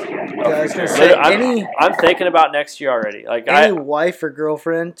about next year. I'm thinking about next year already. Like any wife or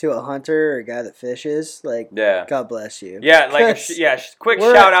girlfriend to a hunter or a guy that fishes, like God bless you. Yeah, like quick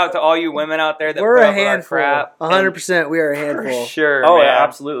shout out to all you women out there that we're put a up handful. 100%, we are a handful. For sure. Oh man. yeah,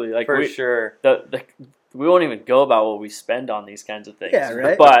 absolutely. Like for sure. We won't even go about what we spend on these kinds of things. Yeah,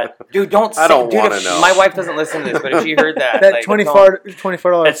 right. But dude, I don't want to know. My wife doesn't listen to this, but if she heard that like,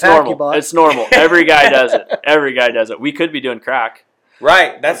 $24 it's normal. It's normal. Every guy does it. We could be doing crack.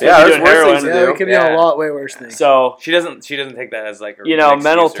 Right. That's there's worse things to do. We could be on a lot way worse things. So she doesn't take that as like a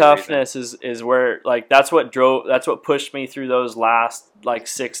mental toughness is where like that's what pushed me through those last like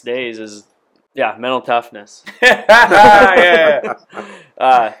 6 days is mental toughness.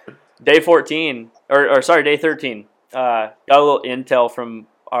 Day 14 day 13. Got a little intel from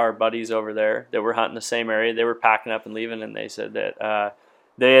our buddies over there that were hunting the same area. They were packing up and leaving, and they said that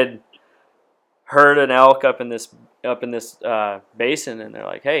they had heard an elk up in this basin, and they're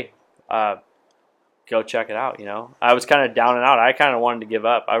like, "Hey, go check it out." I was kind of down and out. I kind of wanted to give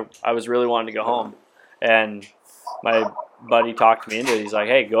up. I was really wanting to go home, and my buddy talked me into it. He's like,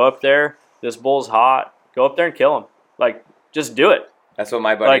 "Hey, go up there. This bull's hot. Go up there and kill him. Like, just do it. That's what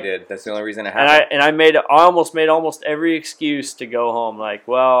my buddy did. That's the only reason it happened. And I almost made every excuse to go home. Like,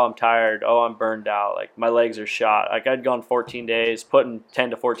 well, I'm tired. Oh, I'm burned out. Like, my legs are shot. Like, I'd gone 14 days, putting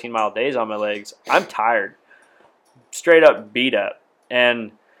 10 to 14 mile days on my legs. I'm tired, straight up beat up.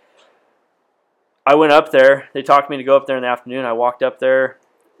 And I went up there. They talked me to go up there in the afternoon. I walked up there.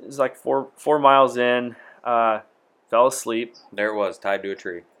 It was like 4 miles in. Fell asleep. There it was, tied to a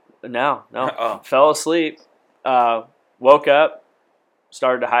tree. No. Oh. Fell asleep. Woke up,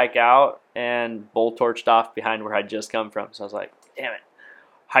 started to hike out, and bull torched off behind where I'd just come from. So I was like, damn it.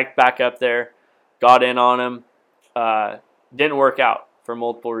 Hiked back up there, got in on him. Didn't work out for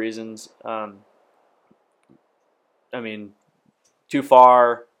multiple reasons. Too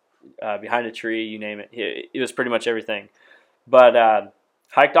far, behind a tree, you name it. It was pretty much everything. But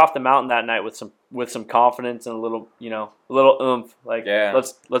hiked off the mountain that night with some confidence and a little oomph. Like, yeah.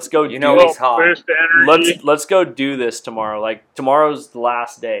 let's go. He's hot. Let's go do this tomorrow. Like, tomorrow's the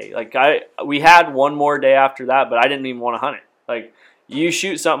last day. Like, we had one more day after that, but I didn't even want to hunt it. Like, you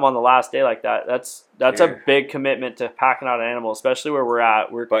shoot something on the last day like that, that's a big commitment to packing out an animal, especially where we're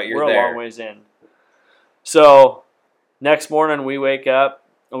at. We're a long ways in. So next morning we wake up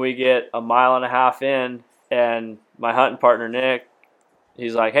and we get a mile and a half in, and my hunting partner Nick,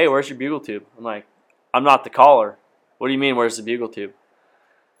 he's like, "Hey, where's your bugle tube?" I'm like, "I'm not the caller." "What do you mean, where's the bugle tube?"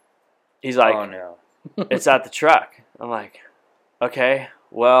 He's like, "Oh no, it's at the truck." I'm like, "Okay,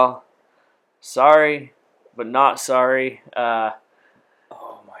 well, sorry, but not sorry.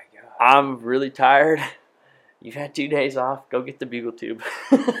 Oh my god, I'm really tired. You've had 2 days off. Go get the bugle tube."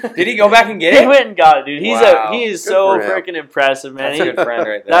 Did he go back and get it? He went and got it, dude. He is Good so for him. freaking impressive, man. That's a good friend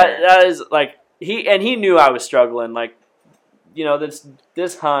right there. That is like he knew I was struggling. Like,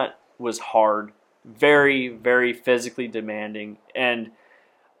 this hunt was hard, very, very physically demanding, and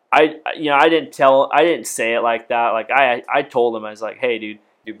I didn't say it like that. Like, I told him, I was like, "Hey, dude,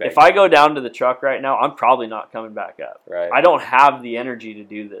 if I go down to the truck right now, I'm probably not coming back up. Right. I don't have the energy to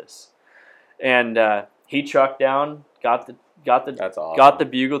do this." And he trucked down, got the That's awesome. got the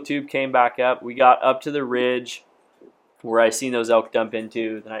bugle tube, came back up. We got up to the ridge where I seen those elk dump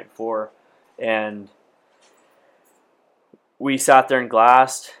into the night before, and we sat there and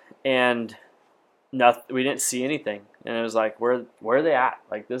glassed, and we didn't see anything. And it was like, where are they at?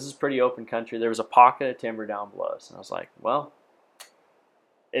 Like, this is pretty open country. There was a pocket of timber down below us, and I was like, well,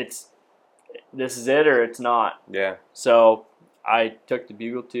 this is it or it's not. Yeah. So I took the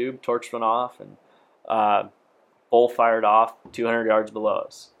bugle tube, torch went off, and bull fired off 200 yards below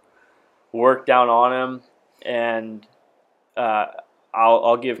us. Worked down on him, and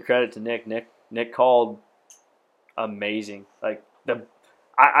I'll give credit to Nick. Nick called amazing. Like,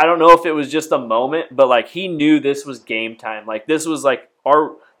 I don't know if it was just a moment, but like, he knew this was game time. Like, this was our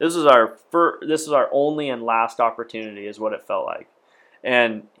only and last opportunity, is what it felt like.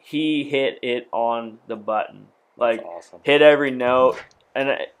 And he hit it on the button. Like, that's awesome. Hit every note.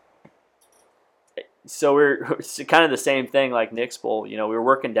 And so it's kind of the same thing like Nick's bull. We were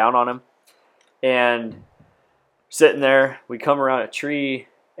working down on him and sitting there. We come around a tree,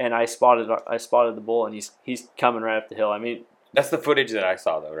 and I spotted the bull, and he's coming right up the hill. I mean, that's the footage that I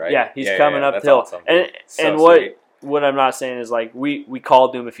saw, though, right? Yeah, he's coming up that's the hill. Awesome. And what I'm not saying is, like, we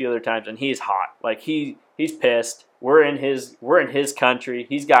called to him a few other times, and he's hot. Like, he's pissed. We're in his country.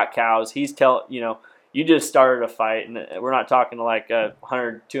 He's got cows. You just started a fight, and we're not talking like a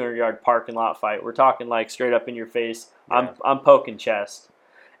 100, 200 yard parking lot fight. We're talking like straight up in your face. Yeah. I'm poking chest,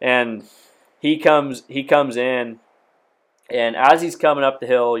 and he comes in, and as he's coming up the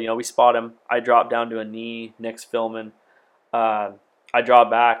hill, we spot him. I drop down to a knee. Nick's filming. I draw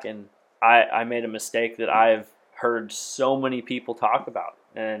back, and I made a mistake that I've heard so many people talk about,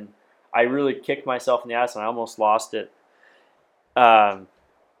 and I really kicked myself in the ass, and I almost lost it.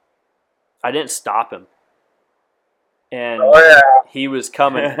 I didn't stop him, and he was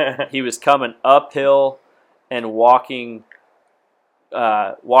coming. He was coming uphill and walking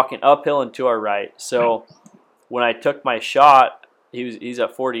uphill and to our right. So when I took my shot, he's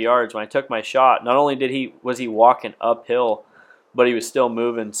at 40 yards. When I took my shot, not only was he walking uphill, but he was still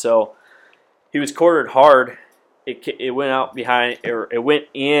moving. So he was quartered hard. It went out behind, or it went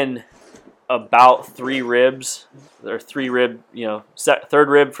in about 3 ribs, or 3 rib, third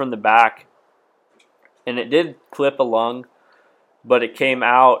rib from the back. And it did clip a lung, but it came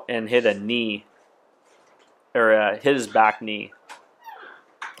out and hit a knee, or hit his back knee.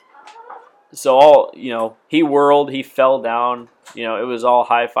 So he whirled, he fell down. It was all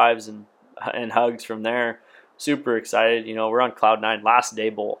high fives and hugs from there. Super excited. We're on cloud 9, last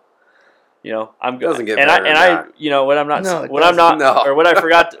day bull. You know, I'm good. Doesn't get and better than I, that. you know, when I'm not, No, it when I'm not, doesn't. No. or what I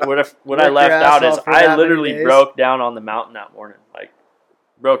forgot, what I Work left your ass out is off for that I many literally days. broke down on the mountain that morning. Like,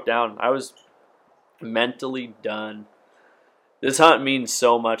 broke down. I was mentally done. This hunt means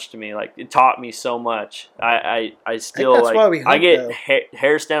so much to me. Like, it taught me so much. I still that's like. why we I hunt, get though.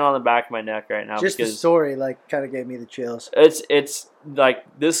 hair stand on the back of my neck right now Just the because story, like, kind of gave me the chills. it's like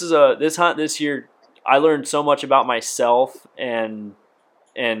this hunt this year. I learned so much about myself and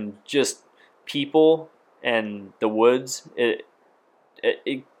just people and the woods. It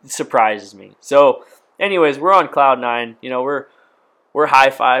surprises me. So, anyways, we're on cloud 9. You know, we're high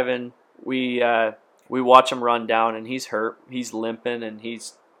fiving. We watch him run down, and he's hurt. He's limping, and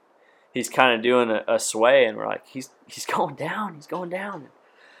he's kind of doing a sway, and we're like, he's going down. He's going down.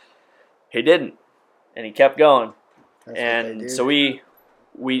 He didn't, and he kept going. That's what they And do. so we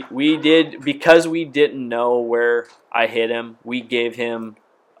did, because we didn't know where I hit him, we gave him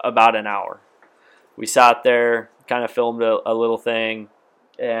about an hour. We sat there, kind of filmed a little thing,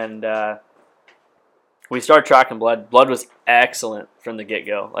 and we started tracking blood. Blood was excellent from the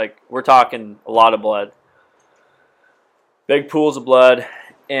get-go. Like, we're talking a lot of blood. Big pools of blood,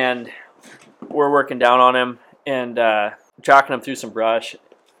 and we're working down on him and tracking him through some brush,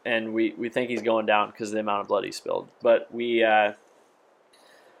 and we think he's going down because of the amount of blood he spilled. But we got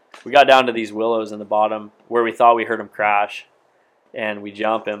down to these willows in the bottom where we thought we heard him crash, and we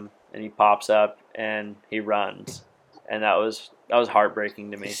jump him, and he pops up, and he runs. And that was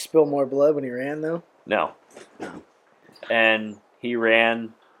heartbreaking to Did he me. spill more blood when he ran, though? No. And he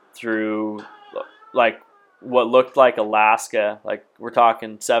ran through, like, what looked like Alaska. Like, we're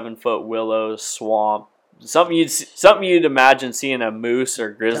talking 7-foot willows, swamp, something you'd imagine seeing a moose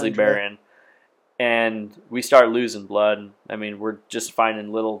or grizzly Tundra. bear in. And we start losing blood. I mean, we're just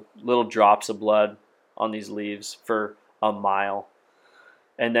finding little drops of blood on these leaves for a mile.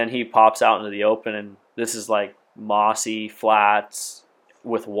 And then he pops out into the open, and this is like mossy flats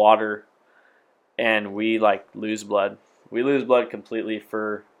with water, and we like lose blood. We lose blood completely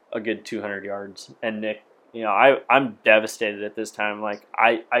for a good 200 yards. And Nick, you know, I'm devastated at this time. Like,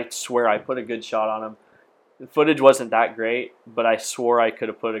 I swear I put a good shot on him. The footage wasn't that great, but I swore I put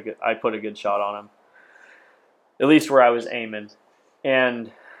a good shot on him. At least where I was aiming.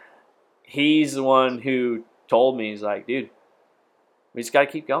 And he's the one who told me, he's like, dude, we just got to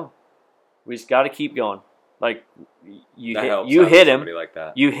keep going. We just got to keep going. Like, you hit him. Like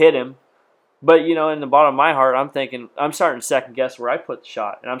that. You hit him. But, you know, in the bottom of my heart, I'm thinking, I'm starting to second guess where I put the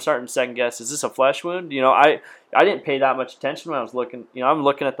shot. And I'm starting to second guess, is this a flesh wound? You know, I didn't pay that much attention when I was looking. You know, I'm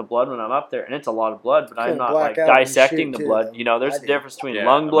looking at the blood when I'm up there, and it's a lot of blood, but I'm Couldn't not, black like, out when you dissecting shoot, the too, blood. though. You know, there's I a did. difference between Yeah,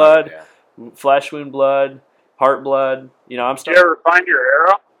 lung I'm blood, not- flesh wound blood, heart blood. You know, I'm Did you starting. ever find your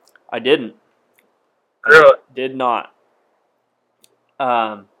arrow? I didn't. Really? Did not.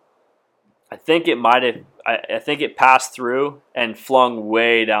 I think it might have. I think it passed through and flung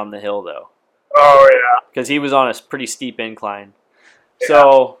way down the hill, though, Oh, yeah. because he was on a pretty steep incline.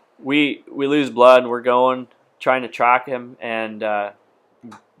 So we lose blood, and we're going, trying to track him, and about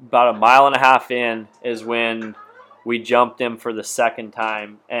a mile and a half in is when we jumped him for the second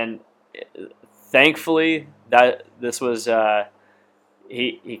time. And thankfully, that this was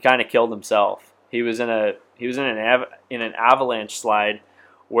he kind of killed himself. He was in an avalanche slide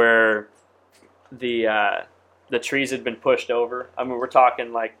where the trees had been pushed over. I mean, we're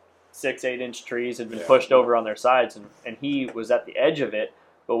talking like 6-8 inch trees had been pushed over on their sides, and he was at the edge of it.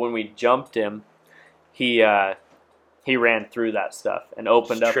 But when we jumped him, he ran through that stuff and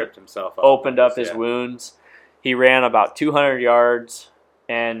tripped himself up. opened up his wounds. He ran about 200 yards,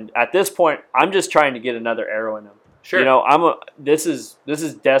 and at this point, I'm just trying to get another arrow in him. Sure. You know, this is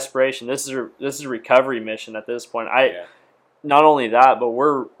desperation. This is a recovery mission at this point. Not only that, but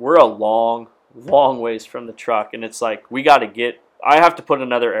we're a long ways from the truck, and it's like I have to put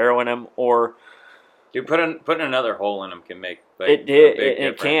another arrow in him, or Dude, putting another hole in them can make like, it did. a big It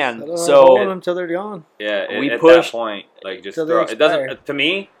difference. can. Hold So them until they're gone. Yeah, We at pushed- that point, like just till they throw. It expire. doesn't. To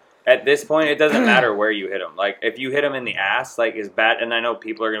me, at this point, it doesn't matter where you hit them. Like if you hit them in the ass, like is bad. And I know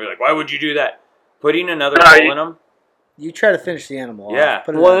people are gonna be like, "Why would you do that?" Putting another No, hole you- in them. You try to finish the animal Yeah. off.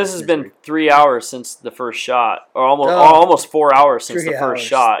 Put it well, out of this has misery. been 3 hours since the first shot, or Oh. almost 4 hours since 3 the first hours.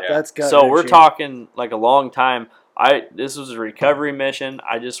 shot. Yeah. That's gut So we're wrenching. talking like a long time. This was a recovery mission.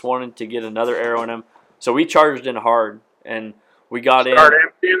 I just wanted to get another arrow in him. So we charged in hard, and we got Start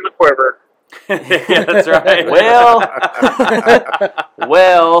emptying the quiver. Yeah, that's right.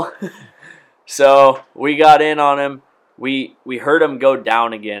 Well, so we got in on him. We heard him go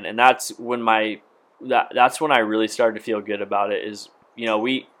down again, and that's when that's when I really started to feel good about it. Is, you know,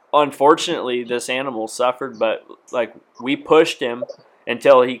 we unfortunately this animal suffered, but like we pushed him,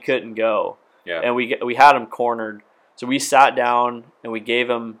 until he couldn't go. Yeah. And we had him cornered. So we sat down and we gave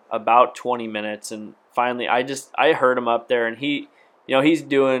him about 20 minutes, and finally I heard him up there, and he, he's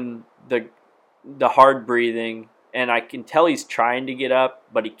doing the hard breathing, and I can tell he's trying to get up,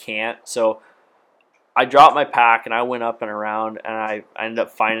 but he can't. So I dropped my pack and I went up and around, and I ended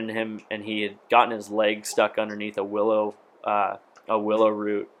up finding him, and he had gotten his leg stuck underneath a willow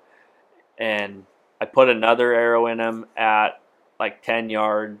root, and I put another arrow in him at like 10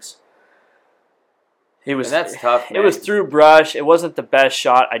 yards. And that's tough, man. It was through brush. It wasn't the best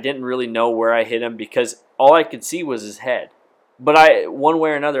shot. I didn't really know where I hit him because all I could see was his head. But one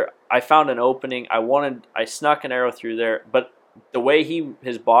way or another, I found an opening. I snuck an arrow through there, but the way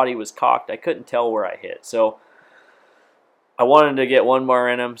his body was cocked, I couldn't tell where I hit. So I wanted to get one more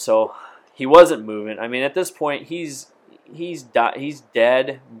in him. So he wasn't moving. I mean, at this point, he's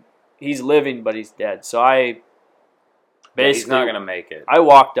dead. He's living, but he's dead. So I basically he's not gonna make it. I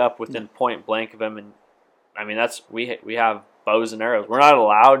walked up within point blank of him, and I mean we have bows and arrows. We're not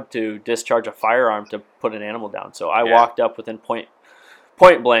allowed to discharge a firearm to put an animal down. So I walked up within point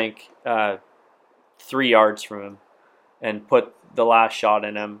blank, 3 yards from him, and put the last shot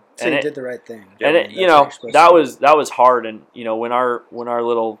in him. So you did the right thing. And that was hard. And when our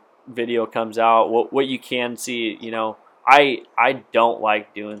little video comes out, what you can see, I don't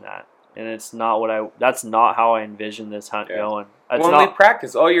like doing that. And it's not that's not how I envision this hunt going. We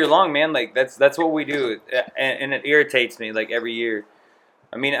practice all year long, man. Like that's what we do, and it irritates me like every year.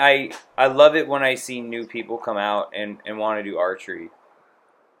 I mean, I love it when I see new people come out and want to do archery,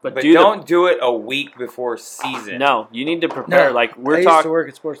 but don't do it a week before season. No, you need to prepare. No, like I used to work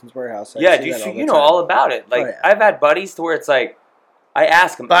at Sportsman's Warehouse. You know all about it. Like I've had buddies to where it's like I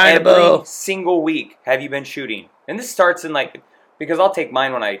ask them every single week, "Have you been shooting?" And this starts in because I'll take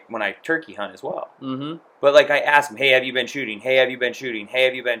mine when I turkey hunt as well. Mm-hmm. But I ask them, "Hey, have you been shooting? Hey, have you been shooting? Hey,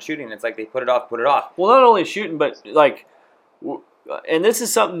 have you been shooting?" It's like they put it off. Well, not only shooting, but and this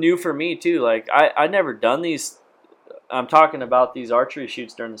is something new for me too. Like I never done these. I'm talking about these archery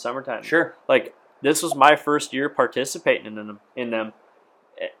shoots during the summertime. Sure. Like this was my first year participating in them.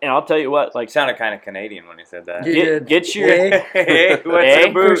 And I'll tell you what, you sounded kind of Canadian when you said that. Get your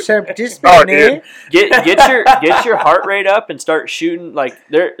get your heart rate up and start shooting. Like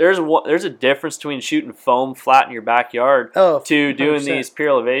there's a difference between shooting foam flat in your backyard to doing 100%. These pure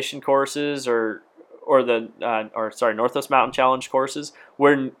elevation courses or Northwest Mountain Challenge courses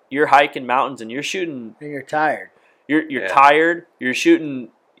where you're hiking mountains and you're shooting. And you're tired. You're tired. You're shooting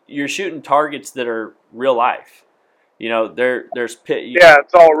targets that are real life. There's pit.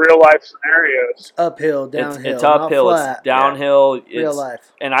 It's all real life scenarios. Uphill, downhill. It's uphill. It's downhill. Yeah. Real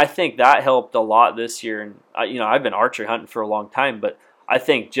life. And I think that helped a lot this year. And I've been archery hunting for a long time, but I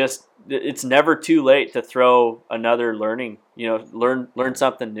think it's never too late to throw another learning. Learn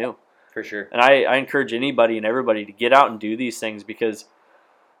something new. For sure. And I encourage anybody and everybody to get out and do these things because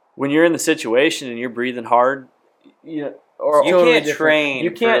when you're in the situation and you're breathing hard, you can't train.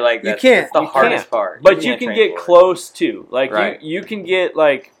 You can't. That's the hardest part. But you can get close to. You can get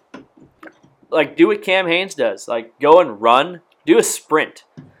like do what Cam Hanes does. Like go and run, do a sprint,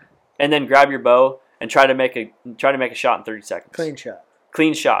 and then grab your bow and try to make a shot in 30 seconds.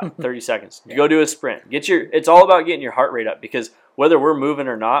 Clean shot, 30 seconds. Yeah. Go do a sprint. It's all about getting your heart rate up because whether we're moving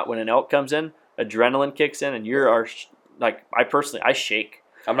or not, when an elk comes in, adrenaline kicks in, and I shake.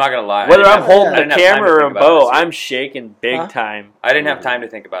 I'm not gonna lie. Whether I'm holding a camera or a bow, I'm shaking big time. I didn't have time to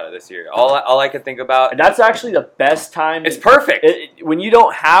think about it this year. All I could think about. And that's actually the best time. It's perfect. When you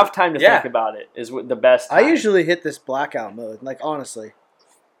don't have time to think about it is the best time. I usually hit this blackout mode. Like honestly,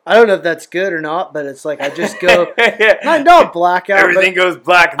 I don't know if that's good or not, but it's like I just go. Not blackout. Everything goes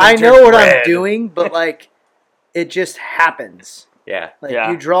black. I know what I'm doing, but it just happens. Yeah.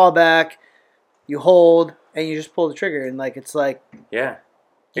 You draw back, you hold, and you just pull the trigger, and it's like. Yeah.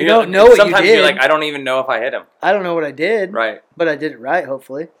 You don't know what you did. Sometimes you're like, I don't even know if I hit him. I don't know what I did. Right. But I did it right,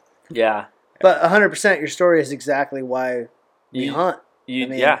 hopefully. Yeah. But 100% your story is exactly why we hunt.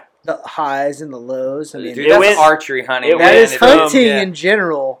 The highs and the lows. Dude, that's archery hunting. That is hunting in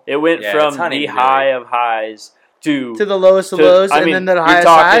general. It went from the high of highs to the lowest of lows and then the highest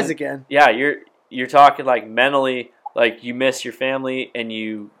highs again. Yeah, you're talking mentally, you miss your family and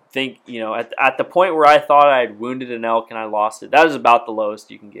you think, at the point where I thought I had wounded an elk and I lost it, that is about the lowest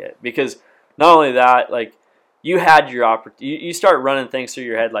you can get. Because not only that, you had your opportunity, you start running things through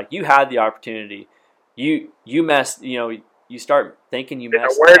your head, you had the opportunity. You messed, you start thinking you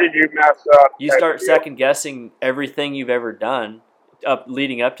messed up. Where did you mess up? You start second guessing everything you've ever done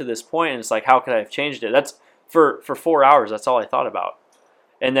leading up to this point, and it's how could I have changed it? That's for 4 hours, that's all I thought about.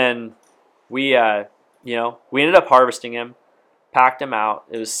 And then we ended up harvesting him. packed him out.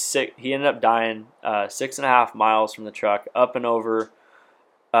 It was sick. He ended up dying 6.5 miles from the truck, up and over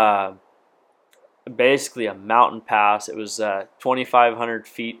basically a mountain pass. It was 2,500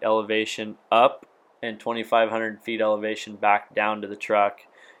 feet elevation up and 2,500 feet elevation back down to the truck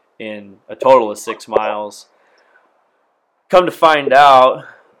in a total of 6 miles. Come to find out,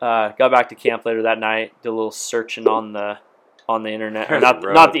 got back to camp later that night, did a little searching on the internet. Or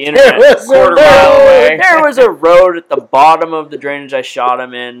not the internet. There was a road at the bottom of the drainage I shot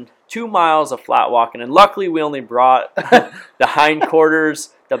him in. 2 miles of flat walking. And luckily we only brought the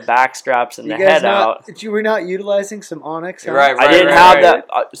hindquarters, the back straps, and the head out. You were not utilizing some Onyx? Huh? Right. I didn't have that.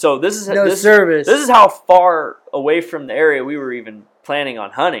 So this is service. This is how far away from the area we were even planning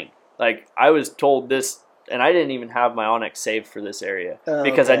on hunting. Like, I was told this, and I didn't even have my Onyx saved for this area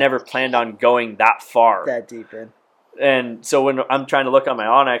because I never planned on going that far. That deep in. And so when I'm trying to look on my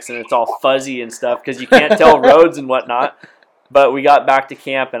Onyx and it's all fuzzy and stuff because you can't tell roads and whatnot. But we got back to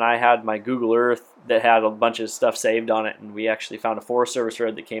camp and I had my Google Earth that had a bunch of stuff saved on it, and we actually found a Forest Service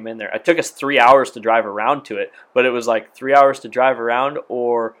road that came in there. It took us 3 hours to drive around to it, but it was like 3 hours to drive around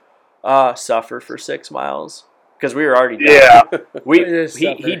or suffer for 6 miles because we were already done.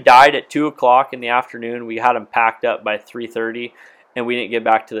 Yeah. He died at 2:00 in the afternoon. We had him packed up by 3:30, and we didn't get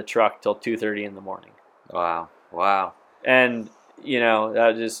back to the truck till 2:30 in the morning. Wow. And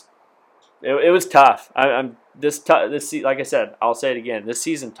that just it was tough. Like I said, I'll say it again. This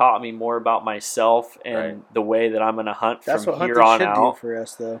season taught me more about myself and the way that I'm going to hunt That's from what here on hunting should out do for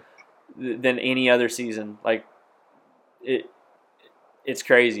us, though. than any other season. Like it's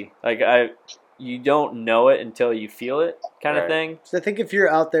crazy. Like you don't know it until you feel it, kind of thing. So I think if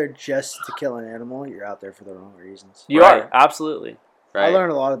you're out there just to kill an animal, you're out there for the wrong reasons. You are absolutely. Right. I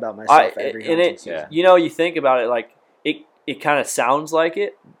learned a lot about myself every hunting season. You think about it, like it kind of sounds like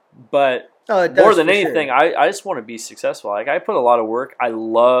it, but it does more than for anything, sure. I just want to be successful. Like, I put a lot of work. I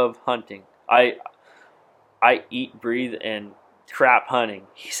love hunting. I eat, breathe, and crap hunting.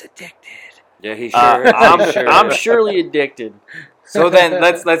 He's addicted. Yeah, he sure is. I'm surely addicted. So then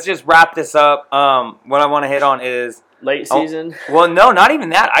let's just wrap this up. What I want to hit on is Late season. Well, no, not even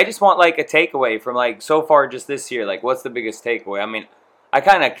that. I just want like a takeaway from like so far just this year. Like, what's the biggest takeaway? I mean, I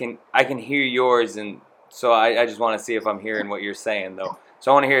can hear yours, and so I just want to see if I'm hearing what you're saying though.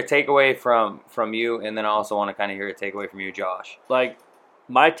 So I want to hear a takeaway from you, and then I also want to kind of hear a takeaway from you, Josh. Like,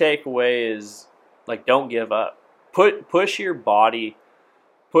 my takeaway is, like, don't give up. Push your body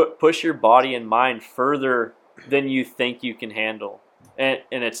and mind further than you think you can handle, and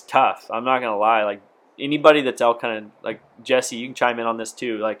it's tough. I'm not gonna lie. Like, anybody that's out kind of like Jesse, you can chime in on this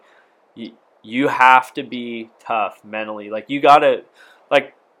too. Like, you have to be tough mentally. Like, you gotta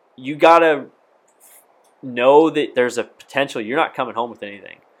know that there's a potential you're not coming home with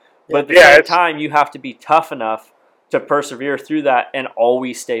anything. But at the same time, you have to be tough enough to persevere through that and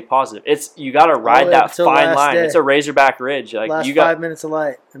always stay positive. You got to ride that fine line. Day. It's a razorback ridge. Like, last you got 5 minutes of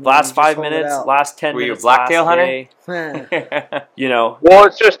light. Last 5 minutes, last 10 Were minutes. You a blacktail hunter? Well,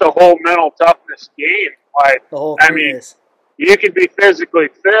 it's just a whole mental toughness game. Like, the whole thing is. You can be physically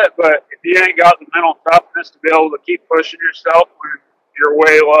fit, but if you ain't got the mental toughness to be able to keep pushing yourself when you're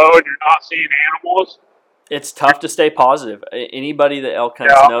way low and you're not seeing animals, it's tough to stay positive. Anybody that elk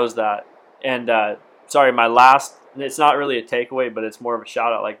hunts knows that. And sorry, my last. It's not really a takeaway, but it's more of a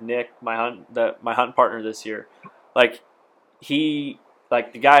shout out. Like, Nick, my hunt partner this year, like the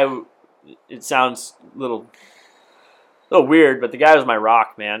guy. It sounds a little weird, but the guy was my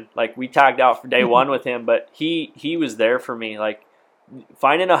rock, man. Like, we tagged out for day one with him, but he was there for me. Like,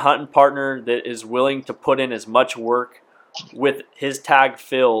 finding a hunting partner that is willing to put in as much work with his tag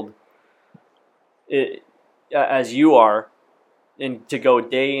filled as you are, and to go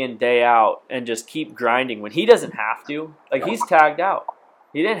day in, day out and just keep grinding when he doesn't have to. Like, he's tagged out.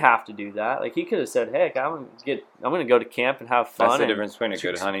 He didn't have to do that. Like, he could have said, "Heck, I'm gonna go to camp and have fun." That's the difference between a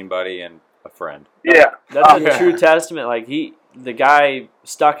good hunting buddy and a friend. Yeah. That's a true testament. Like, the guy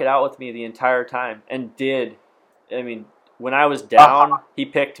stuck it out with me the entire time and did. I mean, when I was down, he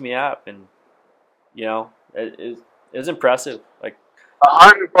picked me up, and it was impressive. Like, a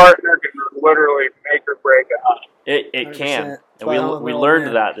hunting partner can literally make or break a hunt. It can, and we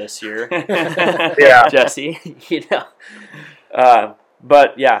learned that this year. Yeah, Jesse,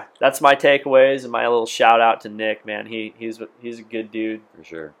 But yeah, that's my takeaways and my little shout out to Nick. Man, he's a good dude for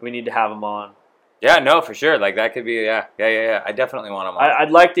sure. We need to have him on. Yeah, no, for sure. Like, that could be yeah. I definitely want him on.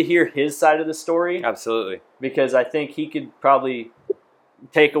 I'd like to hear his side of the story. Absolutely, because I think he could probably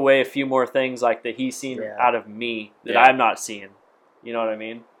take away a few more things like that he's seen out of me that I'm not seeing. You know what I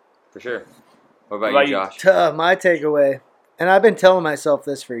mean? For sure. What about you, Josh? My takeaway, and I've been telling myself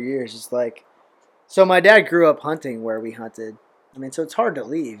this for years, is like, so my dad grew up hunting where we hunted, I mean, so it's hard to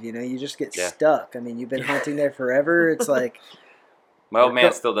leave. You just get Yeah. stuck. I mean, you've been hunting there forever. It's like My old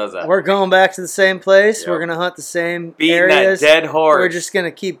man still does that. we're going back to the same place. Yep. We're gonna hunt the same Beating areas. that dead horse. We're just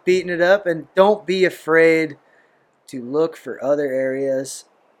gonna keep beating it up, and don't be afraid to look for other areas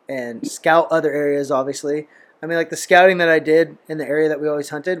and scout other areas. Obviously, I mean, like the scouting that I did in the area that we always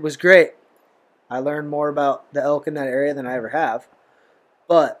hunted was great. I learned more about the elk in that area than I ever have.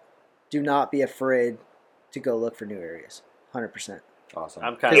 But do not be afraid to go look for new areas. 100%. Awesome.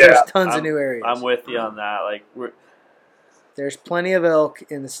 I'm kind Because of. there's tons of new areas. I'm with you on that. Like There's plenty of elk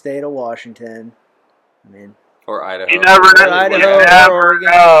in the state of Washington. I mean, Or Idaho. You never know. Idaho, You never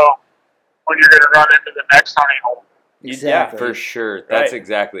Oregon. know when you're going to run into the next hunting hole. exactly. For sure. That's Right.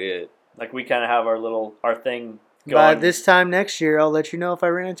 exactly it. like we kind of have our thing going. By this time next year, I'll let you know if I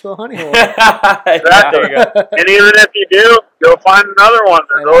ran into a honey hole. There you go. And even if you do, go find another one.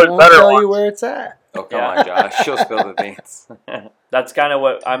 There's And I always won't better tell ones. you where it's at. Oh, come Yeah. on, Josh. She'll spill the beans. That's kind of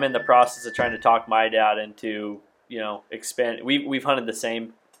what I'm in the process of trying to talk my dad into. Expand. We've hunted the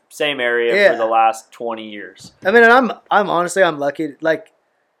same area Yeah. for the last 20 years. I mean, and I'm honestly, I'm lucky. Like,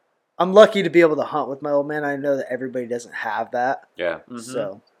 I'm lucky to be able to hunt with my old man. I know that everybody doesn't have that. Yeah. Mhm.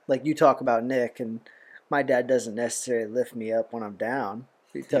 So, like you talk about Nick, and my dad doesn't necessarily lift me up when I'm down.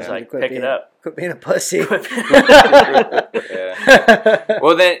 He tells He's me like, to quit pick being, it up. quit being a pussy. Yeah.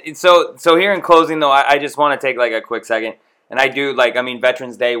 Well, then, so here in closing, though, I just want to take like a quick second, and I do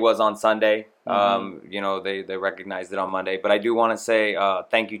Veterans Day was on Sunday. They recognized it on Monday, but I do want to say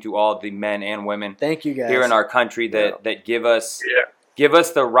thank you to all the men and women Thank you guys. here in our country that give us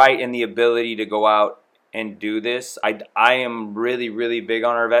the right and the ability to go out and do this. I am really, really big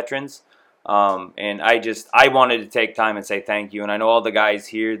on our veterans. And I wanted to take time and say thank you. And I know all the guys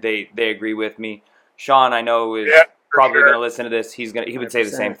here, they agree with me. Sean, I know, is probably going to listen to this. He would say the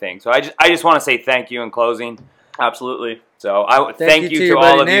 100%. same thing. So I just want to say thank you in closing. Absolutely. So I thank you to your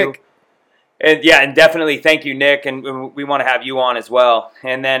all buddy of Nick. you. And definitely thank you, Nick. And we want to have you on as well.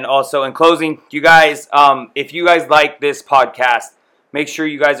 And then also in closing, you guys, if you guys like this podcast, make sure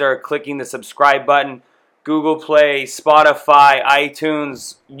you guys are clicking the subscribe button. Google Play, Spotify,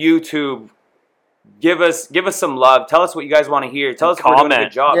 iTunes, YouTube. Give us some love. Tell us what you guys want to hear. Tell us if we're doing a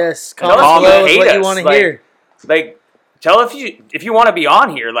good job. Yes, Tell us comment if below you with what hate you us. want to Like, hear. Like, tell if you want to be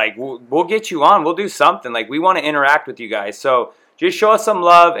on here. Like, we'll get you on. We'll do something. Like, we want to interact with you guys. So just show us some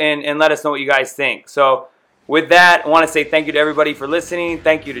love and let us know what you guys think. So with that, I want to say thank you to everybody for listening.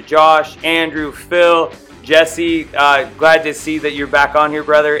 Thank you to Josh, Andrew, Phil, Jesse. Glad to see that you're back on here,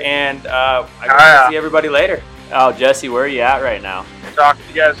 brother. And I guess see everybody later. Oh, Jesse, where are you at right now? Talk to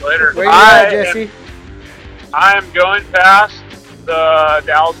you guys later. Where you at, Jesse? I am going past the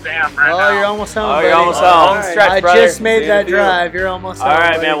Dallas Dam right now. Oh, you're almost home, buddy. you're almost home. All Home stretch, I brother. just made See that you in the field. drive. You're almost All home.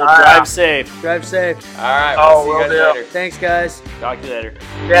 right, buddy. man. Well, All right. drive safe. Drive safe. All right. Oh, We'll see you will guys do. later. Thanks, guys. Talk to you later.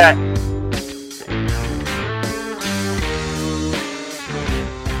 Yeah.